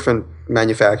in all different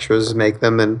manufacturers, make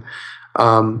them, and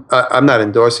I'm not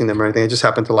endorsing them or anything. I just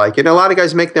happen to like it. And a lot of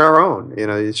guys make their own.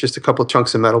 It's just a couple of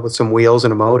chunks of metal with some wheels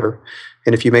and a motor.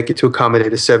 And if you make it to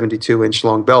accommodate a 72-inch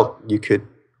long belt, you could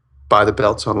buy the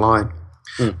belts online.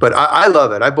 But I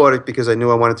love it. I bought it because I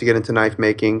knew I wanted to get into knife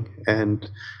making. And,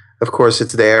 of course,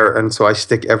 it's there. And so I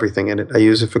stick everything in it. I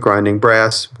use it for grinding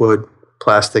brass, wood,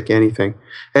 plastic, anything.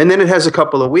 And then it has a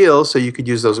couple of wheels, so you could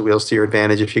use those wheels to your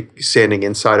advantage if you're standing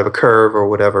inside of a curve or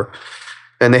whatever.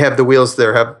 And they have the wheels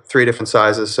there, have 3 different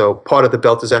sizes. So part of the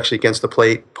belt is actually against the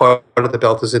plate. Part of the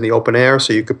belt is in the open air,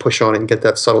 so you could push on it and get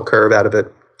that subtle curve out of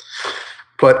it.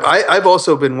 But I've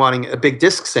also been wanting a big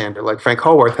disc sander, like Frank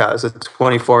Haworth has, a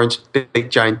 24-inch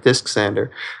big giant disc sander.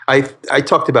 I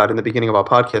talked about in the beginning of our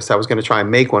podcast I was going to try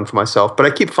and make one for myself, but I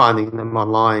keep finding them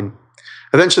online.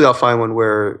 Eventually I'll find one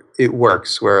where it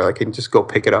works, where I can just go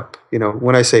pick it up.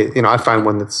 When I say, I find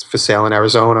one that's for sale in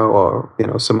Arizona or,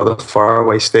 some other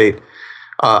faraway state.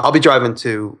 I'll be driving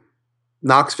to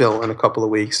Knoxville in a couple of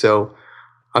weeks, so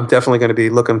I'm definitely going to be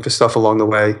looking for stuff along the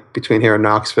way between here and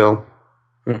Knoxville.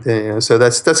 So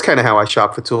that's kind of how I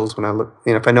shop for tools when I look.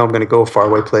 If I know I'm going to go a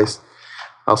faraway place,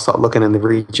 I'll start looking in the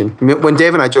region. When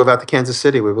Dave and I drove out to Kansas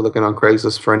City, we were looking on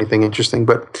Craigslist for anything interesting,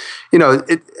 but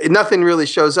nothing really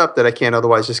shows up that I can't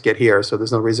otherwise just get here. So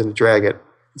there's no reason to drag it.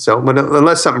 So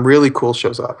unless something really cool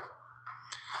shows up,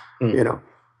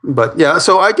 But yeah,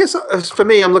 so I guess for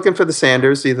me, I'm looking for the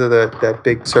sanders, either that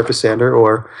big surface sander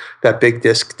or that big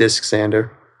disc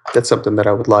sander. That's something that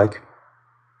I would like,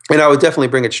 and I would definitely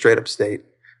bring it straight upstate.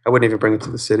 I wouldn't even bring it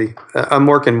to the city. I'm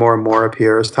working more and more up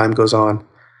here as time goes on,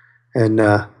 and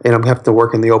I'm having to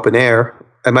work in the open air.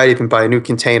 I might even buy a new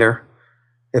container.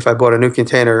 If I bought a new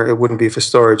container, it wouldn't be for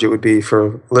storage; it would be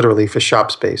literally for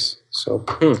shop space. So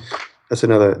that's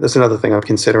another thing I'm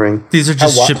considering. These are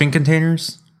just shipping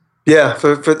containers? Yeah,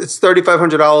 for it's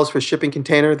 $3,500 for a shipping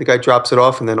container. The guy drops it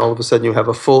off, and then all of a sudden you have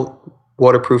a full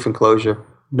waterproof enclosure.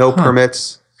 No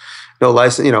permits, no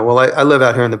license. I live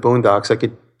out here in the boondocks. I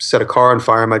could set a car on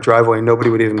fire in my driveway, and nobody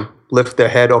would even lift their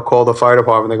head or call the fire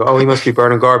department. They go, "Oh, he must be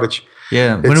burning garbage."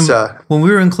 Yeah, when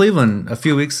we were in Cleveland a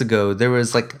few weeks ago, there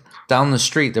was down the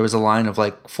street there was a line of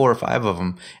 4 or 5 of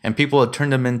them, and people had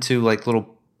turned them into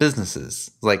little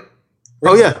businesses.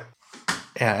 Oh yeah.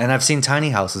 Yeah, and I've seen tiny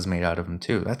houses made out of them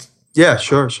too. Yeah,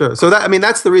 sure. So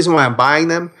that's the reason why I'm buying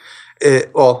them.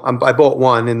 I bought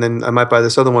one, and then I might buy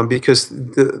this other one because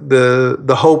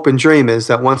the hope and dream is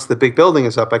that once the big building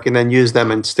is up, I can then use them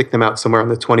and stick them out somewhere on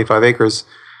the 25 acres,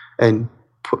 and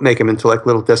make them into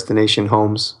little destination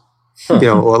homes, or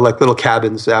little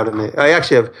cabins out in the. I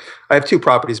have 2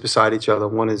 properties beside each other.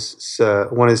 One is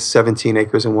 17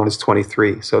 acres and one is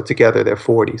 23. So together they're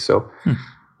 40. So.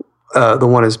 The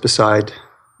one is beside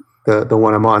the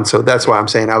one I'm on. So that's why I'm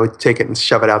saying I would take it and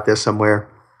shove it out there somewhere.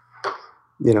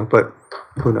 But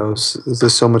who knows?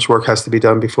 There's so much work has to be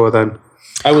done before then.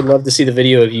 I would love to see the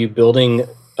video of you building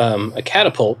a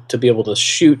catapult to be able to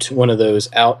shoot one of those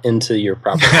out into your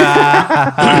property.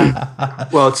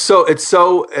 Well, it's so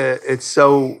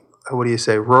what do you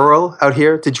say, rural out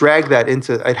here. To drag that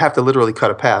into, I'd have to literally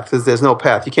cut a path because there's no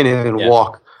path. You can't even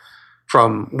walk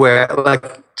from where,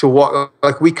 to walk,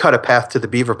 we cut a path to the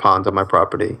beaver pond on my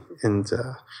property. And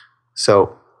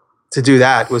so to do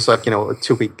that was a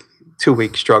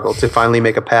 2-week struggle to finally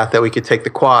make a path that we could take the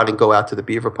quad and go out to the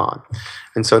beaver pond.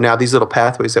 And so now these little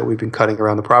pathways that we've been cutting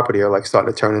around the property are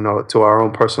starting to turn into our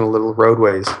own personal little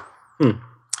roadways.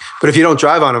 But if you don't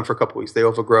drive on them for a couple of weeks, they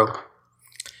overgrow.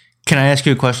 Can I ask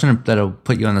you a question that'll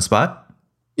put you on the spot?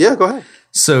 Yeah, go ahead.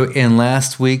 So in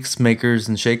last week's Makers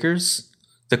and Shakers,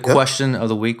 the question of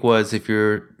the week was, if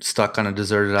you're stuck on a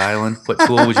deserted island, what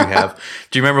tool would you have?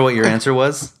 Do you remember what your answer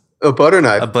was? A butter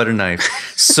knife. A butter knife.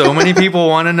 So many people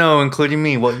want to know, including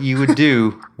me, what you would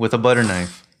do with a butter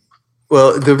knife.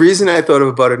 Well, the reason I thought of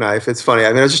a butter knife, it's funny.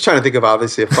 I was just trying to think of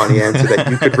obviously a funny answer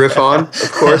that you could riff on,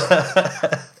 of course.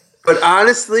 But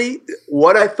honestly,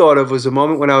 what I thought of was a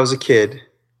moment when I was a kid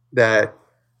that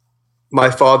my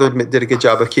father did a good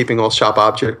job of keeping all sharp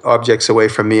objects away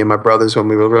from me and my brothers when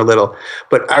we were real little.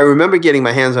 But I remember getting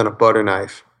my hands on a butter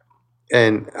knife.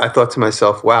 And I thought to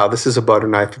myself, wow, this is a butter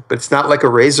knife. But it's not like a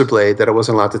razor blade that I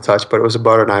wasn't allowed to touch, but it was a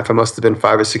butter knife. I must have been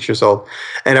 5 or 6 years old.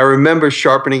 And I remember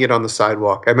sharpening it on the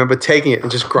sidewalk. I remember taking it and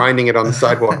just grinding it on the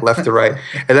sidewalk left to right.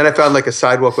 And then I found like a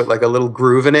sidewalk with like a little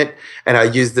groove in it. And I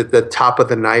used the top of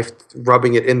the knife,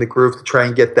 rubbing it in the groove to try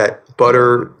and get that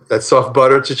soft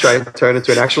butter to try and turn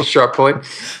into an actual sharp point.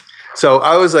 So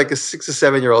I was like a 6 or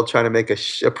 7 year old trying to make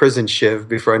a prison shiv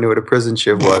before I knew what a prison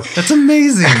shiv was. That's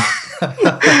amazing.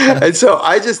 And so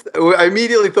I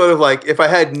immediately thought of like, if I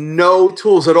had no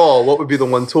tools at all, what would be the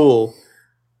one tool?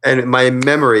 And my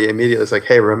memory immediately was like,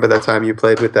 hey, remember that time you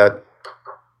played with that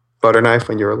butter knife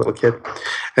when you were a little kid?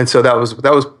 And so that was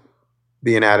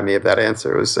the anatomy of that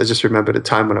answer. I just remembered a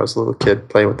time when I was a little kid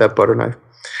playing with that butter knife.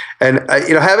 And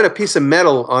having a piece of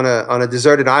metal on a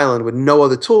deserted island with no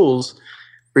other tools,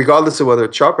 regardless of whether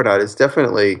it's sharp or not, it's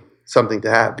definitely something to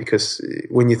have, because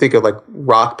when you think of like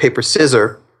rock, paper,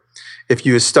 scissors, if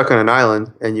you were stuck on an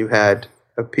island and you had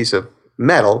a piece of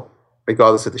metal,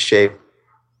 regardless of the shape,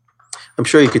 I'm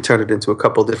sure you could turn it into a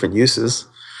couple different uses.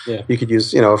 Yeah. You could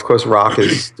use, of course, rock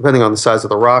is, depending on the size of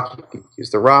the rock, you could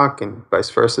use the rock and vice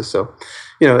versa. So,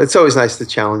 it's always nice to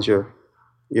challenge your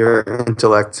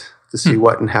intellect to see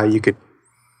what and how you could,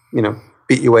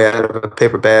 beat your way out of a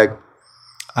paper bag.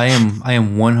 I am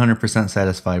 100%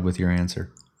 satisfied with your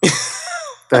answer.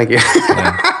 Thank you.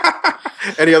 Yeah.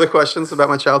 Any other questions about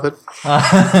my childhood?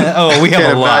 We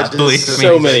have a lot.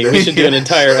 So many. We should do an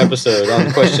entire episode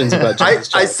on questions about childhood.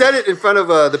 I said it in front of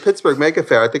the Pittsburgh Maker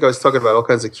Faire. I think I was talking about all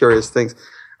kinds of curious things.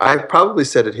 I probably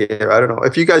said it here. I don't know.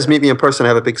 If you guys meet me in person, I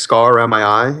have a big scar around my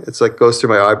eye. It's like goes through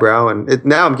my eyebrow. And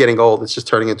now I'm getting old. It's just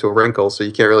turning into a wrinkle, so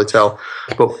you can't really tell.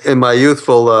 But in my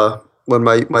youthful... when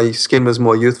my skin was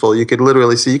more youthful, you could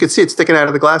literally see. You could see it sticking out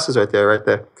of the glasses right there.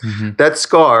 Mm-hmm. That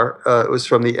scar was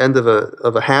from the end of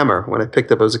a hammer. When I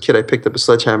picked up, I was a kid. I picked up a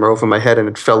sledgehammer over my head, and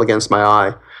it fell against my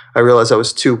eye. I realized I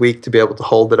was too weak to be able to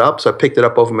hold it up, so I picked it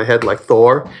up over my head like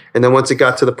Thor. And then once it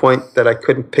got to the point that I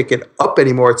couldn't pick it up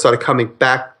anymore, it started coming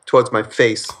back towards my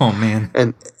face. Oh man!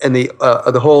 And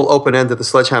the whole open end of the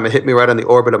sledgehammer hit me right on the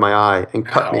orbit of my eye and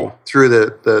cut me through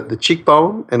the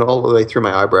cheekbone and all the way through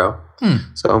my eyebrow.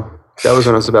 So. That was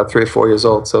when I was about 3 or 4 years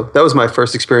old. So that was my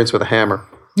first experience with a hammer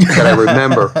that I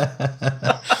remember.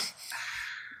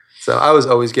 So I was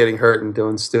always getting hurt and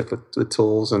doing stuff with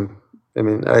tools. And I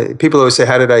mean, people always say,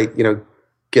 how did I,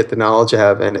 get the knowledge I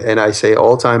have? And I say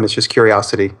all the time, it's just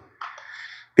curiosity,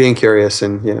 being curious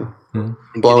and,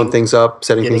 blowing things up,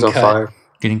 setting things on fire.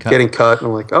 Getting cut. And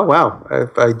I'm like, oh, wow.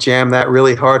 If I jam that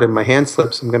really hard and my hand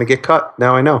slips, I'm going to get cut.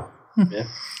 Now I know. Yeah.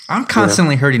 I'm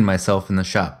constantly hurting myself in the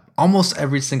shop. Almost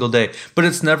every single day, but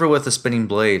it's never with a spinning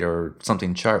blade or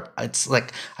something sharp. It's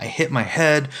like I hit my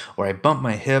head or I bump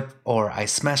my hip or I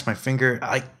smash my finger.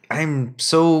 I'm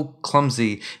so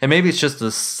clumsy, and maybe it's just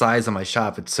the size of my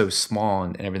shop. It's so small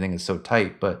and everything is so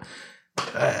tight, but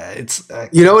it's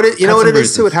you know what it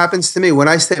is too. It happens to me when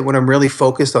I'm really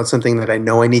focused on something that I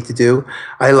know I need to do.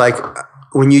 I like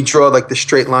when you draw like the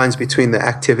straight lines between the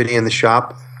activity and the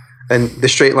shop, and the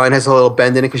straight line has a little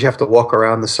bend in it because you have to walk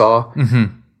around the saw.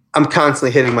 Mm-hmm. I'm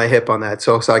constantly hitting my hip on that.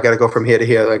 So I got to go from here to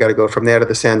here. I got to go from there to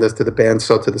the sander to the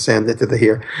bandsaw to the sander to the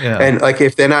here. Yeah. And like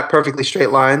if they're not perfectly straight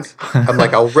lines, I'm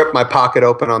like I'll rip my pocket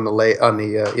open on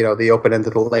the open end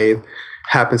of the lathe.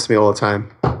 Happens to me all the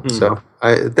time. So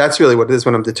that's really what it is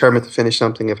when I'm determined to finish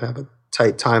something. If I have a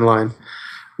tight timeline,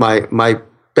 my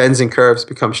bends and curves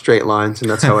become straight lines,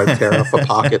 and that's how I tear off a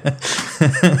pocket.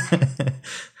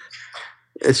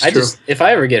 It's true. If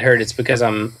I ever get hurt, it's because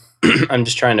I'm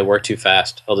just trying to work too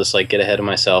fast. I'll just like get ahead of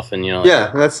myself and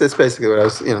that's basically what I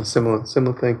was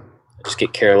similar thing. I just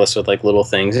get careless with like little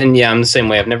things. And I'm the same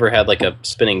way. I've never had like a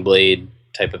spinning blade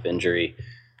type of injury.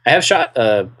 I have shot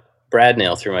a brad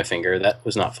nail through my finger. That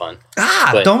was not fun.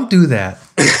 Don't do that.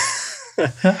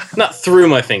 Not through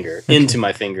my finger, into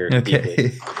my finger. Okay.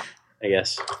 Deeply, I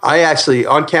guess. I actually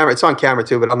on camera. It's on camera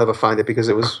too, but I'll never find it because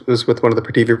it was with one of the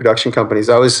TV production companies.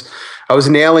 I was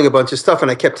nailing a bunch of stuff, and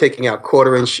I kept taking out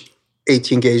 1/4-inch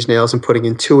 18 gauge nails and putting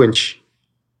in 2-inch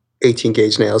 18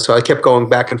 gauge nails. So I kept going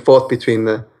back and forth between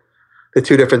the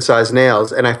two different size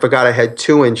nails, and I forgot I had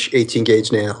 2-inch 18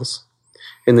 gauge nails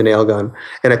in the nail gun.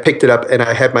 And I picked it up, and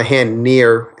I had my hand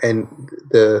near, and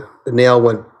the nail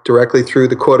went directly through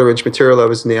the 1/4-inch material I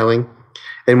was nailing,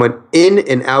 and went in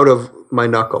and out of my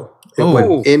knuckle. It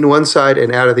went in one side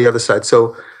and out of the other side.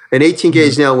 So an 18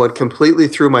 gauge nail went completely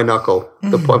through my knuckle.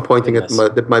 I'm pointing at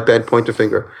my bent pointer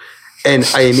finger. And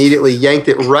I immediately yanked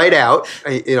it right out.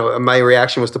 My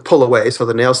reaction was to pull away, so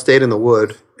the nail stayed in the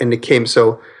wood, and it came.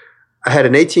 So I had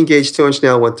an 18 gauge 2-inch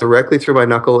nail went directly through my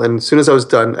knuckle, and as soon as I was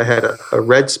done, I had a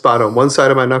red spot on one side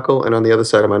of my knuckle, and on the other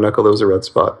side of my knuckle there was a red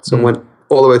spot. So it went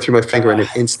all the way through my finger in an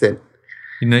instant.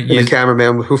 And the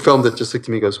cameraman who filmed it just looked at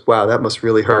me and goes, "Wow, that must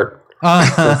really hurt."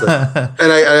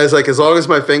 And I was like, as long as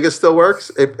my finger still works,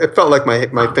 it felt like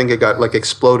my finger got like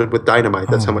exploded with dynamite.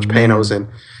 That's how much pain I was in.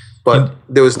 But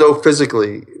there was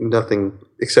nothing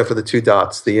except for the 2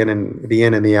 dots, the in and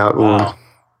the out wound.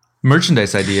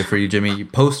 Merchandise idea for you, Jimmy.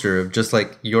 Poster of just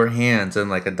like your hands and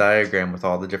like a diagram with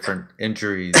all the different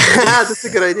injuries. That's a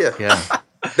good idea. Yeah.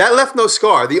 That left no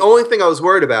scar. The only thing I was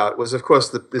worried about was, of course,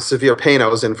 the severe pain I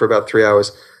was in for about 3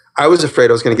 hours. I was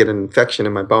afraid I was going to get an infection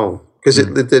in my bone because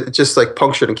it just like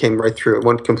punctured and came right through. It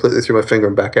went completely through my finger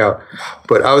and back out.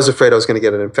 But I was afraid I was going to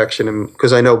get an infection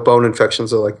because I know bone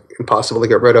infections are like impossible to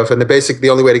get rid of. And the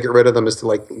only way to get rid of them is to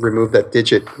like remove that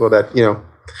digit or that,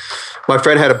 My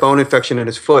friend had a bone infection in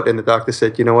his foot, and the doctor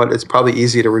said, "You know what? It's probably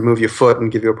easier to remove your foot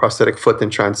and give you a prosthetic foot than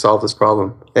try and solve this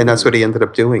problem." And that's what he ended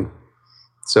up doing.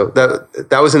 So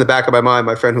that was in the back of my mind.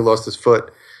 My friend who lost his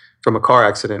foot from a car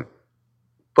accident,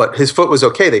 but his foot was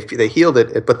okay. They healed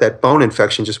it, but that bone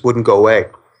infection just wouldn't go away.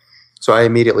 So I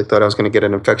immediately thought I was going to get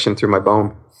an infection through my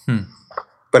bone,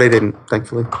 but I didn't,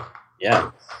 thankfully. Yeah.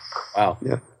 Wow.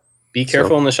 Yeah. Be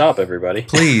careful in the shop, everybody.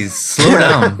 Please slow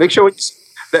down. Make sure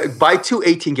buy 2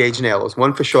 18 gauge nails,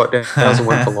 one for short nails and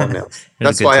one for long nails.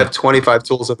 That's why I have 25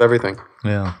 tools of everything.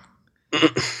 Yeah.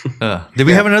 Did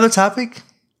we have another topic?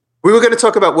 We were going to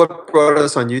talk about what brought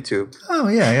us on YouTube. Oh,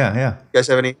 yeah. You guys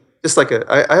have any? Just like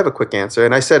I have a quick answer,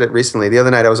 and I said it recently. The other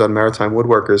night I was on Maritime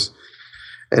Woodworkers,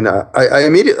 and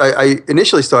I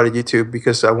initially started YouTube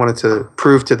because I wanted to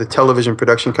prove to the television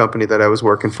production company that I was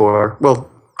working for,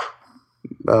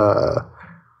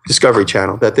 Discovery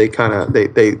Channel, that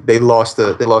they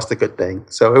lost a good thing.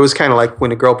 So it was kind of like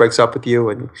when a girl breaks up with you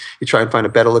and you try and find a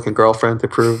better looking girlfriend to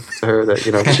prove to her that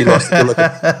she lost a good looking.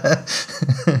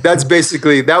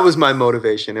 That was my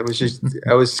motivation. It was just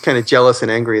I was kind of jealous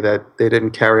and angry that they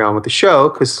didn't carry on with the show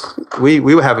because we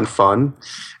were having fun,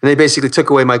 and they basically took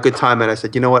away my good time. And I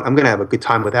said, "You know what? I'm going to have a good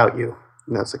time without you."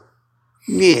 And I was like,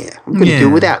 "Yeah, I'm going to do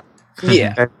it without."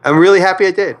 Yeah. And I'm really happy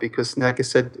I did because, like I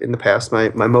said in the past, my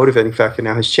motivating factor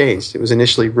now has changed. It was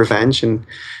initially revenge, and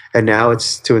now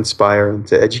it's to inspire and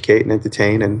to educate and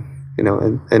entertain, and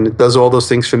and it does all those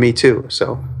things for me too.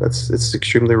 So it's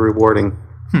extremely rewarding.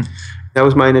 That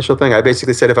was my initial thing. I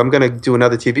basically said, if I'm going to do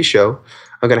another TV show,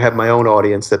 I'm going to have my own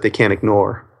audience that they can't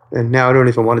ignore. And now I don't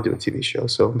even want to do a TV show,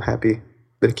 so I'm happy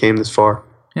that it came this far.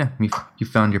 Yeah, you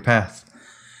found your path.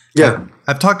 Yeah.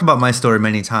 I've talked about my story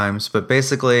many times, but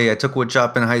basically I took wood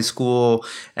shop in high school,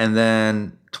 and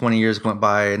then 20 years went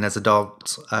by, and as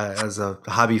adults, as a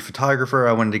hobby photographer,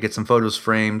 I wanted to get some photos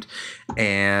framed,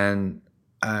 and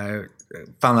I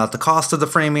found out the cost of the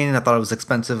framing, and I thought it was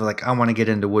expensive. Like, I want to get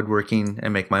into woodworking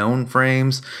and make my own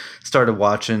frames. Started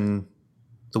watching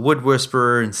The Wood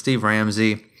Whisperer and Steve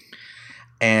Ramsey,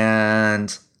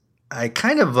 and I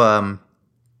kind of,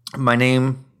 my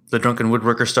name, The Drunken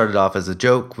Woodworker, started off as a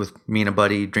joke with me and a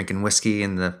buddy drinking whiskey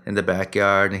in the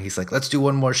backyard, and he's like, "Let's do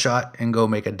one more shot and go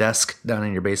make a desk down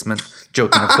in your basement."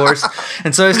 Joking, of course.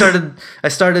 And so I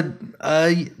started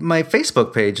my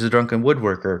Facebook page, The Drunken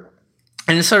Woodworker,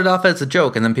 and it started off as a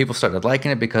joke, and then people started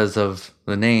liking it because of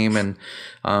the name and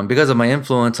because of my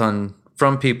influence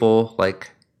from people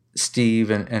like Steve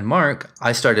and Mark.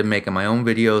 I started making my own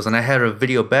videos, and I had a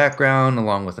video background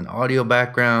along with an audio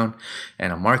background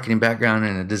and a marketing background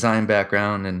and a design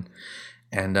background, and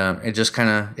it just kind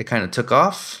of took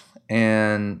off,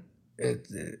 and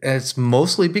it's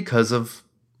mostly because of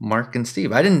Mark and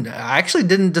Steve. I actually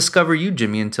didn't discover you,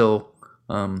 Jimmy, until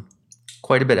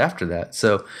quite a bit after that.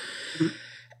 So,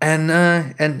 and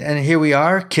here we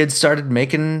are. Kids started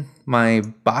making my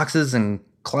boxes in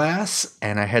class,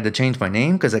 and I had to change my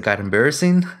name because it got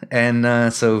embarrassing,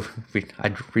 and so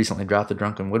I recently dropped The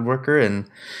Drunken Woodworker,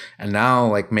 and now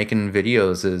like making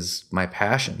videos is my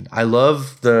passion. I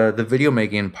love the video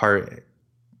making part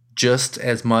just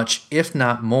as much, if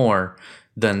not more,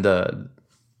 than the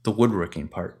woodworking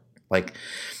part. Like,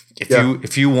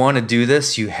 if you want to do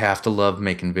this, you have to love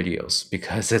making videos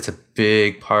because it's a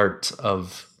big part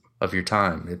of your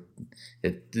time.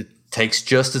 It takes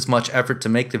just as much effort to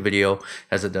make the video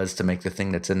as it does to make the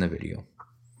thing that's in the video.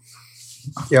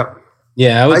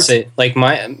 Yeah, I would say like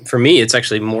for me, it's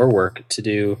actually more work to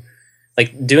do.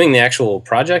 Like, doing the actual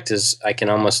project I can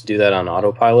almost do that on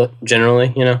autopilot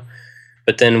generally,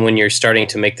 but then when you're starting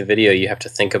to make the video, you have to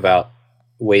think about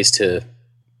ways to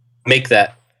make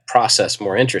that process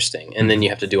more interesting. And then you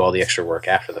have to do all the extra work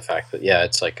after the fact. But yeah,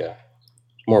 it's like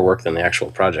more work than the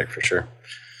actual project for sure.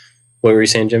 What were you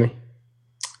saying, Jimmy?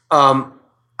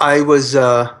 I was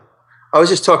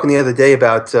just talking the other day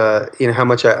about how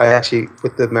much I actually,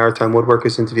 with the Maritime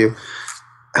Woodworkers interview,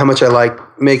 how much I like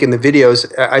making the videos.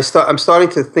 I'm starting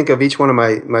to think of each one of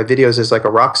my videos as like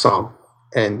a rock song,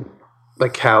 and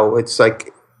like how it's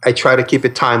like I try to keep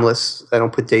it timeless. I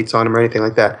don't put dates on them or anything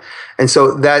like that. And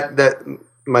so that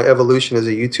my evolution as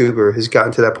a YouTuber has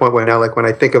gotten to that point where now, like when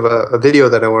I think of a video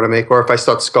that I want to make, or if I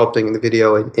start sculpting in the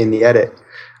video in the edit,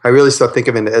 I really start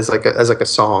thinking of it as like a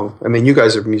song. I mean, you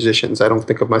guys are musicians. I don't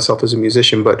think of myself as a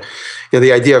musician, but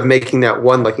the idea of making that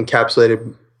one like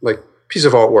encapsulated like piece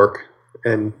of artwork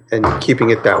and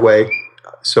keeping it that way.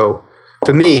 So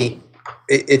for me,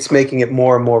 it's making it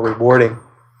more and more rewarding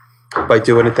by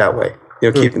doing it that way.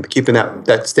 Keeping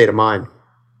that state of mind,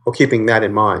 or keeping that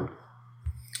in mind.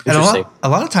 And a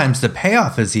lot of times the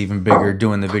payoff is even bigger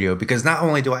doing the video, because not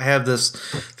only do I have this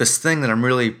thing that I'm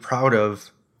really proud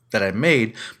of that I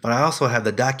made, but I also have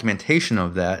the documentation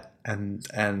of that and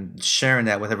sharing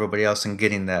that with everybody else and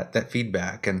getting that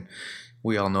feedback. And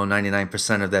we all know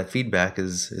 99% of that feedback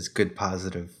is good,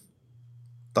 positive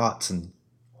thoughts and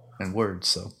words.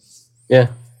 So yeah,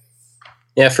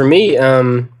 for me,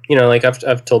 like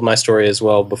I've told my story as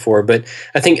well before, but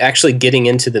I think actually getting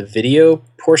into the video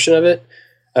portion of it,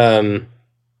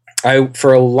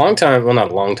 for a long time, well,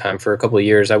 not a long time, for a couple of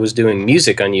years, I was doing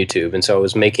music on YouTube. And so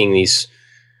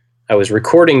I was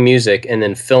recording music and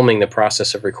then filming the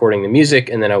process of recording the music.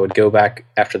 And then I would go back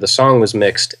after the song was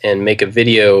mixed and make a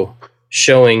video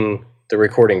showing the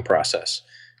recording process.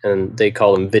 And they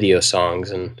call them video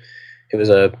songs. And it was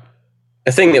a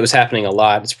thing that was happening a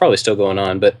lot. It's probably still going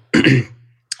on, but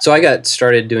so I got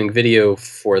started doing video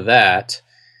for that,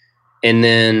 and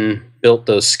then built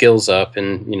those skills up,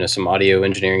 and some audio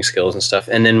engineering skills and stuff.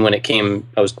 And then when it came,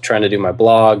 I was trying to do my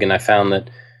blog, and I found that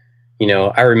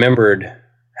I remembered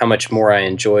how much more I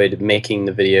enjoyed making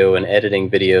the video and editing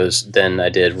videos than I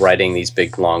did writing these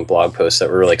big long blog posts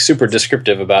that were like super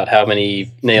descriptive about how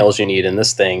many nails you need in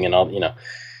this thing and all,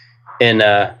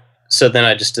 and so then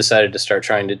I just decided to start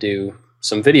trying to do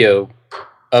some video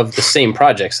of the same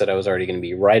projects that I was already going to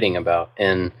be writing about.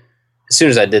 And as soon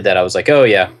as I did that, I was like, oh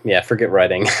yeah, forget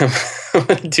writing.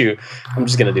 I'm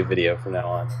just going to do video from now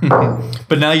on.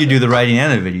 But now you do the writing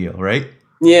and the video, right?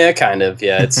 Yeah, kind of.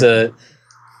 Yeah, it's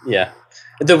yeah.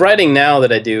 The writing now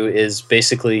that I do is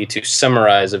basically to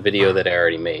summarize a video that I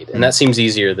already made. And that seems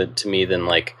easier to me than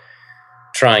like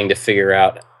trying to figure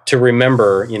out, to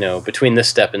remember, between this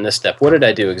step and this step, what did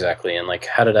I do exactly? And like,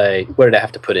 what did I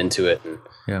have to put into it? And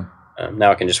yeah.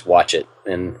 Now I can just watch it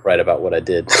and write about what I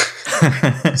did.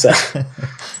 So,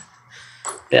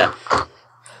 yeah.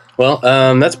 Well,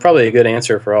 that's probably a good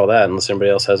answer for all that, unless anybody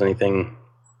else has anything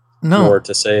more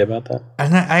to say about that.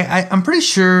 And I'm pretty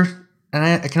sure, and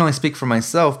I can only speak for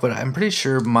myself, but I'm pretty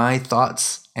sure my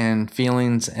thoughts and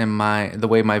feelings and the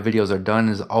way my videos are done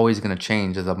is always going to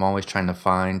change, as I'm always trying to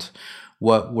find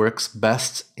what works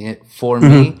best for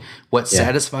me, what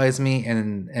satisfies me,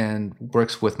 and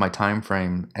works with my time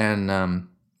frame. And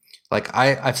like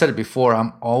I've said it before,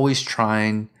 I'm always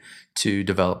trying to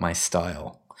develop my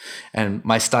style, and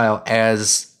my style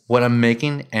as what I'm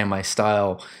making, and my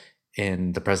style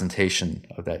in the presentation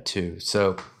of that too.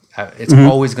 So it's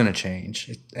always going to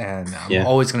change, and I'm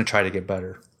always going to try to get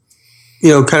better.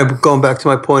 Kind of going back to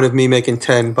my point of me making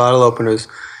 10 bottle openers.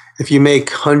 If you make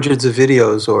hundreds of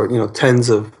videos, or tens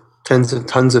and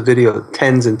tens of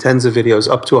videos,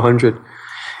 up to 100,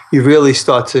 you really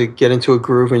start to get into a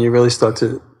groove, and you really start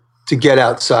to get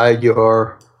outside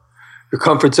your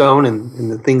comfort zone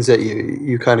and the things that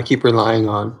you kind of keep relying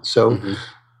on. So,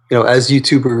 as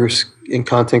YouTubers and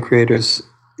content creators,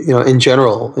 in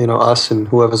general, us and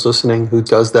whoever's listening who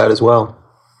does that as well,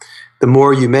 the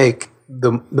more you make,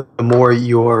 the more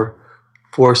you're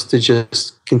forced to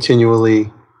just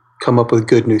continually come up with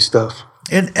good new stuff.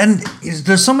 And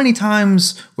there's so many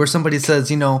times where somebody says,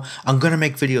 I'm going to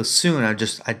make videos soon. I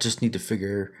just need to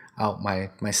figure out my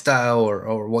style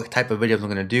or what type of videos I'm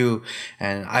going to do.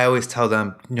 And I always tell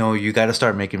them, you got to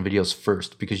start making videos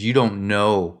first, because you don't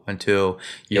know until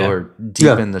you're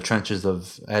deep in the trenches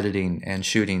of editing and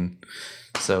shooting.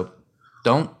 So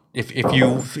if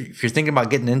you're thinking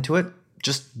about getting into it,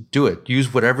 just do it.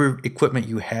 Use whatever equipment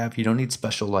you have. You don't need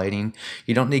special lighting.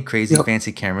 You don't need crazy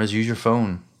fancy cameras. Use your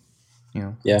phone.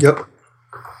 Yeah. Yep.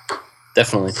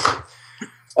 Definitely.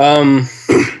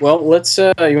 Well, let's.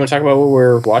 You want to talk about what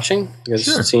we're watching? You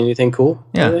guys seen anything cool?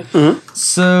 Yeah.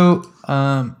 So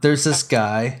there's this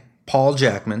guy, Paul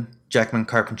Jackman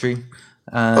Carpentry.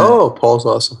 Paul's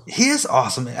awesome. He is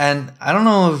awesome, and I don't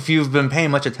know if you've been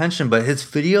paying much attention, but his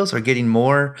videos are getting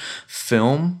more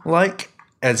film-like.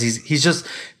 As he's just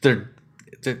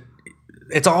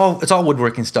it's all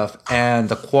woodworking stuff, and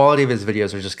the quality of his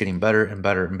videos are just getting better and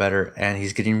better and better, and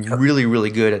he's getting really, really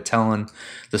good at telling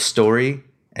the story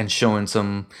and showing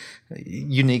some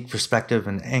unique perspective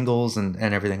and angles and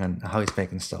everything on how he's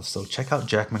making stuff. So check out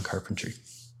Jackman Carpentry.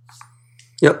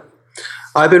 Yep.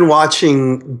 I've been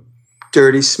watching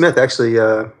Dirty Smith. Actually,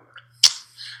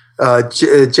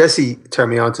 Jesse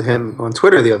turned me on to him on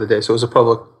Twitter the other day. So it was a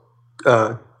public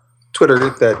Twitter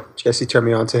group that Jesse turned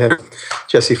me on to him,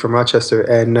 Jesse from Rochester.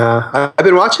 And I've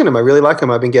been watching him. I really like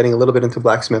him. I've been getting a little bit into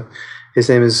blacksmith. His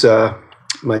name is,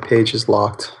 my page is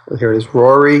locked. Here it is,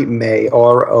 Rory May,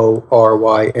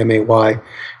 RORYMAY,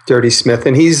 Dirty Smith.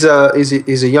 And he's a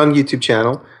young YouTube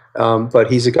channel, but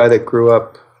he's a guy that grew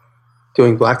up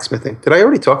doing blacksmithing. Did I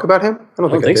already talk about him? I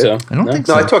don't think so. I don't think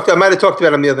so. I might have talked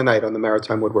about him the other night on the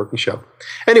Maritime Woodworking Show.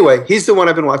 Anyway, he's the one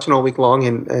I've been watching all week long,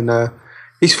 and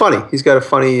he's funny. He's got a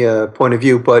funny point of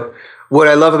view. But what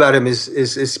I love about him is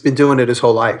he's been doing it his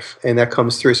whole life, and that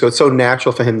comes through. So it's so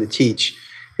natural for him to teach.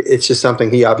 It's just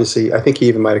something he obviously, I think he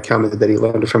even might have commented that he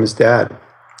learned it from his dad.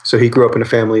 So he grew up in a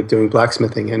family of doing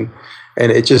blacksmithing, and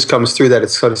it just comes through that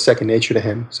it's sort of second nature to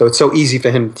him. So it's so easy for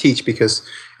him to teach because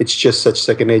it's just such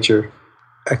second nature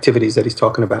activities that he's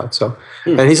talking about. So,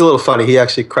 and he's a little funny. He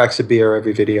actually cracks a beer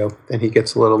every video, and he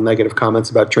gets a little negative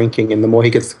comments about drinking. And the more he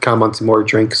gets the comments, the more he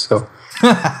drinks. So,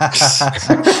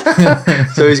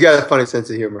 so he's got a funny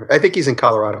sense of humor. I think he's in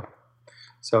Colorado.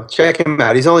 So check him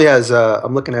out. He's only has,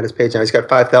 I'm looking at his page now. He's got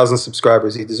 5,000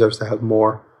 subscribers. He deserves to have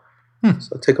more.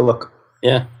 So take a look.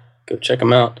 Yeah, go check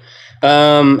him out.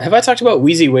 Have I talked about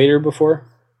Wheezy Waiter before?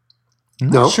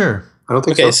 No, sure. I don't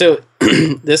think so. so.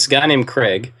 So this guy named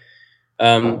Craig,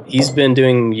 he's been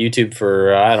doing YouTube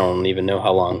for I don't even know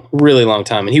how long, really long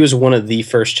time. And he was one of the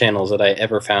first channels that I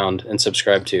ever found and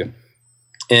subscribed to.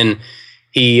 And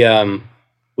he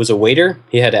was a waiter.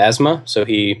 He had asthma,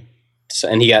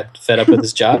 and he got fed up with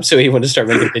his job, so he wanted to start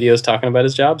making videos talking about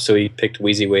his job. So he picked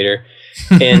Wheezy Waiter,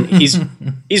 and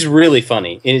he's really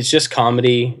funny. And it's just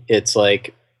comedy. It's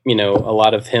like, you know, a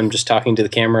lot of him just talking to the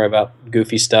camera about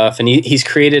goofy stuff, and he's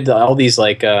created all these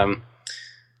like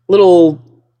little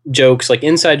jokes, like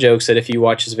inside jokes that if you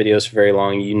watch his videos for very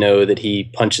long, you know that he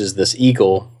punches this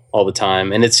eagle all the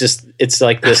time, and it's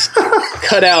like this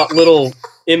cut out little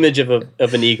image of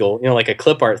an eagle, you know, like a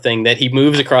clip art thing that he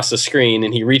moves across the screen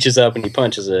and he reaches up and he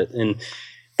punches it.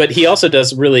 But he also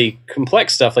does really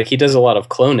complex stuff. Like he does a lot of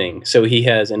cloning. So he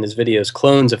has in his videos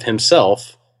clones of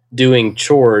himself doing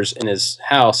chores in his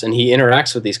house, and he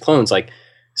interacts with these clones, like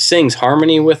sings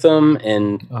harmony with them,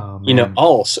 and you know,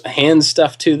 all hands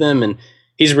stuff to them, and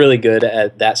he's really good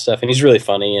at that stuff, and he's really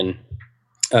funny. And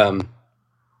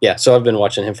yeah, so I've been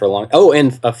watching him for a long. Oh,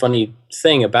 and a funny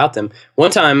thing about them. One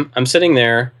time, I'm sitting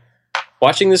there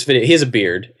watching this video. He has a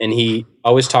beard, and he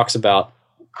always talks about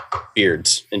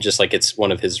beards, and just like it's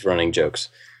one of his running jokes.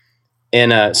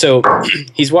 And so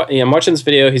I'm watching this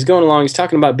video. He's going along. He's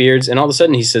talking about beards, and all of a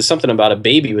sudden, he says something about a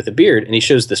baby with a beard, and he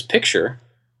shows this picture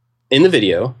in the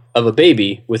video of a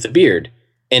baby with a beard,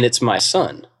 and it's my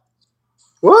son.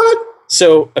 What?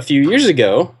 So a few years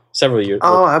ago. Several years.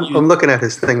 Oh, I'm looking at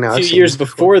his thing now. A few years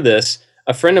before this,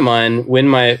 a friend of mine, when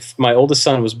my oldest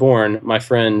son was born, my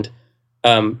friend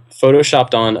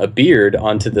photoshopped on a beard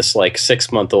onto this like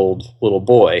 6-month-old little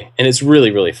boy, and it's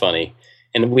really, really funny.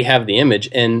 And we have the image,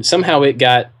 and somehow it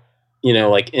got, you know,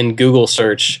 like in Google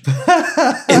search.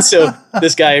 And so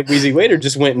this guy, Wheezy Waiter,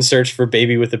 just went and searched for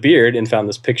baby with a beard and found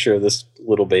this picture of this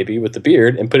little baby with the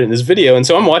beard and put it in this video. And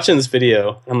so I'm watching this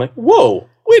video, and I'm like, whoa.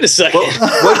 Wait a second.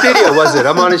 What video was it?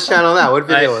 I'm on his channel now. What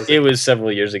video was it? It was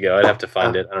several years ago. I'd have to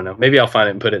find it. I don't know. Maybe I'll find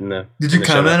it and put it in the. Did you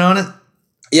comment on it?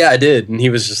 Yeah, I did. And he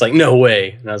was just like, no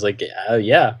way. And I was like,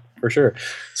 yeah, for sure.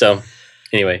 So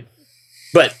anyway,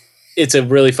 but it's a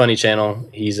really funny channel.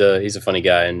 He's a funny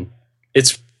guy, and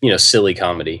it's, you know, silly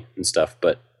comedy and stuff,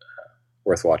 but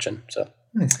worth watching. So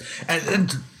nice.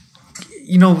 And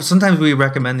you know, sometimes we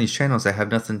recommend these channels that have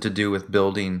nothing to do with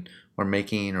building or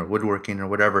making or woodworking or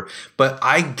whatever, but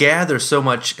I gather so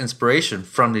much inspiration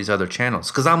from these other channels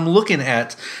because I'm looking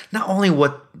at not only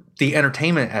what the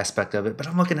entertainment aspect of it, but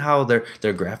I'm looking how their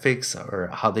graphics or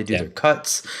how they do their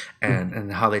cuts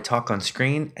and how they talk on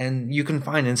screen, and you can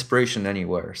find inspiration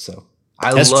anywhere. So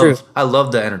I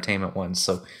love the entertainment ones.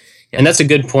 So yeah. And that's a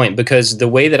good point, because the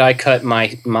way that I cut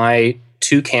my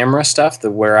to camera stuff,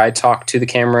 where I talk to the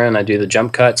camera and I do the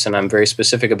jump cuts, and I'm very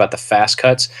specific about the fast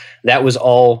cuts, that was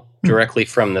all directly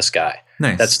from this guy.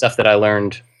 Nice. That's stuff that I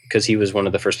learned because he was one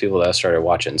of the first people that I started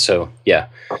watching. So yeah,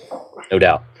 no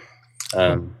doubt.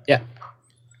 Yeah.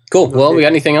 Cool. Well, we got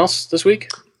anything else this week?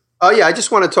 Oh yeah, I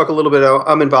just want to talk a little bit.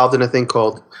 I'm involved in a thing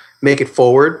called Make It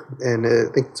Forward, and I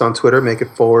think it's on Twitter. Make It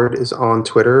Forward is on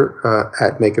Twitter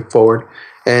at Make It Forward,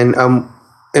 and I'm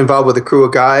involved with a crew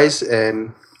of guys,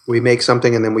 and we make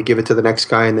something, and then we give it to the next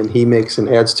guy, and then he makes and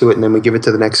adds to it, and then we give it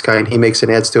to the next guy, and he makes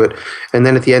and adds to it, and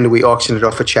then at the end we auction it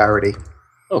off for charity.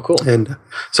 Oh, cool. And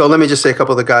so let me just say a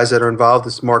couple of the guys that are involved.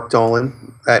 It's Mark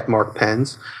Dolan at Mark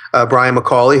Pens, Brian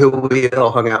McCauley, who we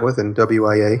all hung out with in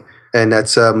WIA, and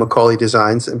that's McCauley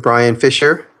Designs, and Brian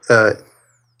Fisher.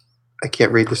 I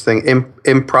can't read this thing.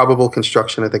 Improbable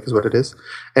Construction, I think is what it is.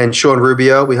 And Sean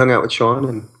Rubio. We hung out with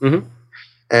Sean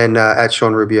and at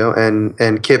Sean Rubio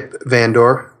and Kip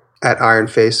Vandor at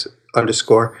Ironface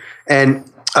 _.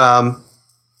 And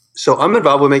so I'm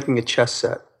involved with making a chess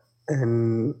set,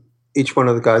 and each one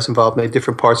of the guys involved made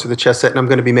different parts of the chess set, and I'm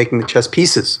going to be making the chess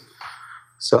pieces.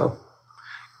 So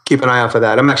keep an eye out for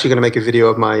that. I'm actually going to make a video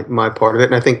of my part of it,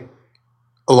 and I think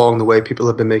along the way people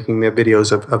have been making their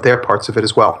videos of their parts of it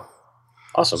as well.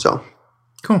 Awesome. So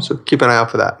Cool. So keep an eye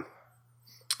out for that.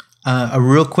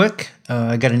 Real quick,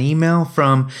 I got an email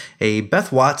from a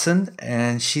Beth Watson,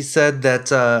 and she said that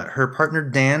her partner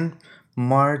Dan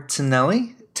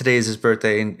Martinelli, today is his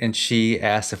birthday, and she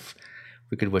asked if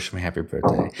we could wish him a happy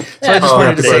birthday. So I just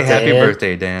wanted to say happy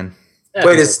birthday, Dan.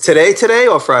 Wait, is today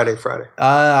or Friday?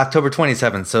 October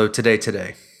 27th, so today.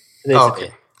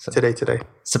 Okay. So, today.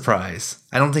 Surprise.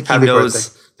 I don't think he Happy knows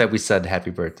birthday. that we said happy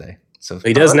birthday. So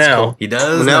He does now. Cool. He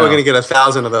does. Well, now we're gonna get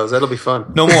 1,000 of those. That'll be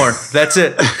fun. No more. That's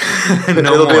it.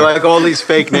 It'll be like all these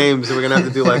fake names. We're gonna have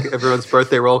to do like everyone's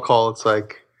birthday roll call. It's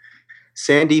like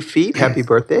Sandy Feet, happy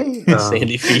birthday.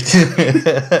 Sandy Feet.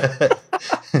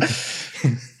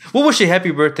 We'll wish you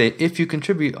happy birthday if you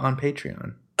contribute on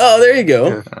Patreon. Oh, there you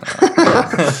go.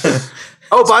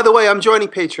 Oh, by the way, I'm joining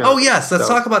Patreon. Oh, yes. Let's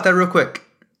talk about that real quick.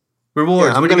 Rewards.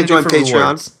 Yeah, I'm What are going you to join gonna do for Patreon.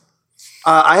 rewards?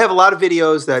 I have a lot of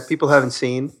videos that people haven't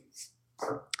seen.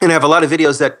 And I have a lot of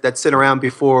videos that sit around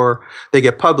before they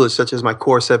get published, such as my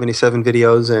Core 77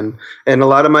 videos and a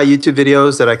lot of my YouTube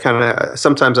videos that I kind of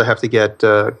sometimes I have to get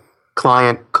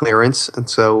client clearance, and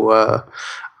so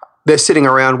they're sitting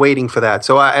around waiting for that.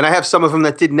 So I have some of them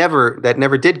that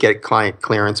never did get client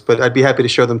clearance, but I'd be happy to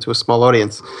show them to a small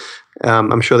audience.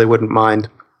 I'm sure they wouldn't mind.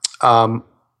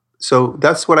 So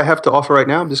that's what I have to offer right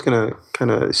now. I'm just going to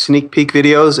kind of sneak peek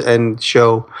videos and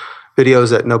show videos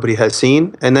that nobody has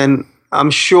seen, and then I'm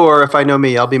sure if I know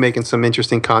me, I'll be making some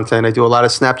interesting content. I do a lot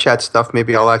of Snapchat stuff.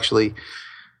 Maybe I'll actually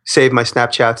save my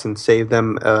Snapchats and save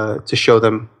them to show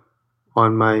them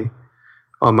on my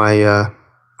to my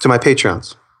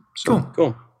Patreons. So,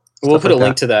 Cool. We'll put a like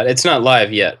link to that. It's not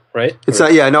live yet, right? It's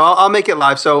not. Yeah, no, I'll make it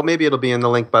live. So maybe it'll be in the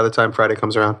link by the time Friday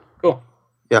comes around. Cool.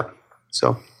 Yeah. So.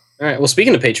 All right. Well,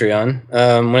 speaking of Patreon,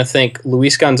 I want to thank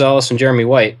Luis Gonzalez and Jeremy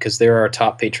White because they're our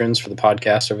top patrons for the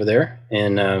podcast over there,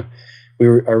 and we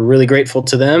are really grateful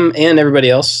to them and everybody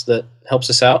else that helps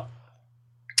us out.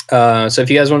 So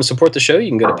if you guys want to support the show, you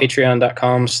can go to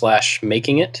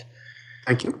patreon.com/makingit.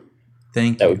 Thank you.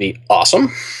 That would be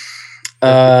awesome.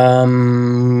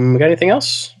 We got anything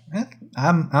else?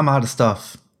 I'm out of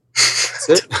stuff. That's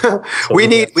it. we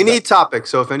need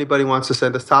topics. So if anybody wants to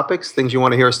send us topics, things you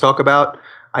want to hear us talk about,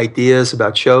 ideas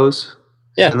about shows,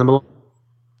 send them along.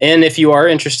 And if you are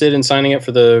interested in signing up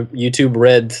for the YouTube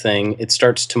Red thing, it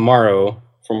starts tomorrow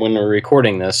from when we're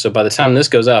recording this. So by the time this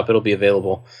goes up, it'll be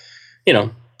available. You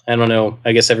know, I don't know.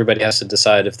 I guess everybody has to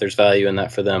decide if there's value in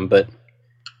that for them, but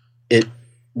it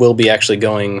will be actually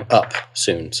going up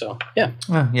soon. So, yeah.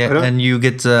 And you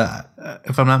get,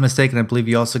 if I'm not mistaken, I believe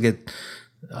you also get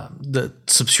the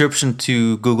subscription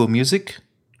to Google Music,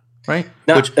 right?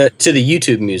 Not to the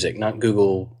YouTube Music, not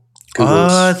Google.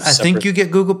 I think you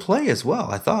get Google Play as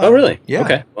well. I thought. Oh, really? Yeah.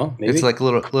 Okay. Well, maybe it's like a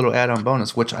little add-on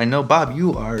bonus, which I know, Bob,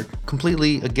 you are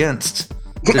completely against.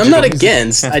 I'm not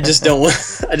against. I just don't want.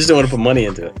 I just don't want to put money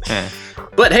into it.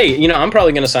 But hey, you know, I'm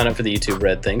probably going to sign up for the YouTube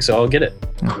Red thing, so I'll get it.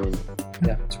 I mean,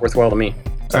 yeah, it's worthwhile to me.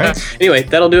 All right. Anyway,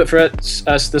 that'll do it for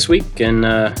us this week, and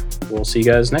we'll see you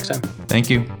guys next time. Thank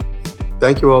you.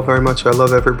 Thank you all very much. I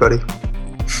love everybody.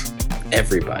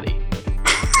 Everybody.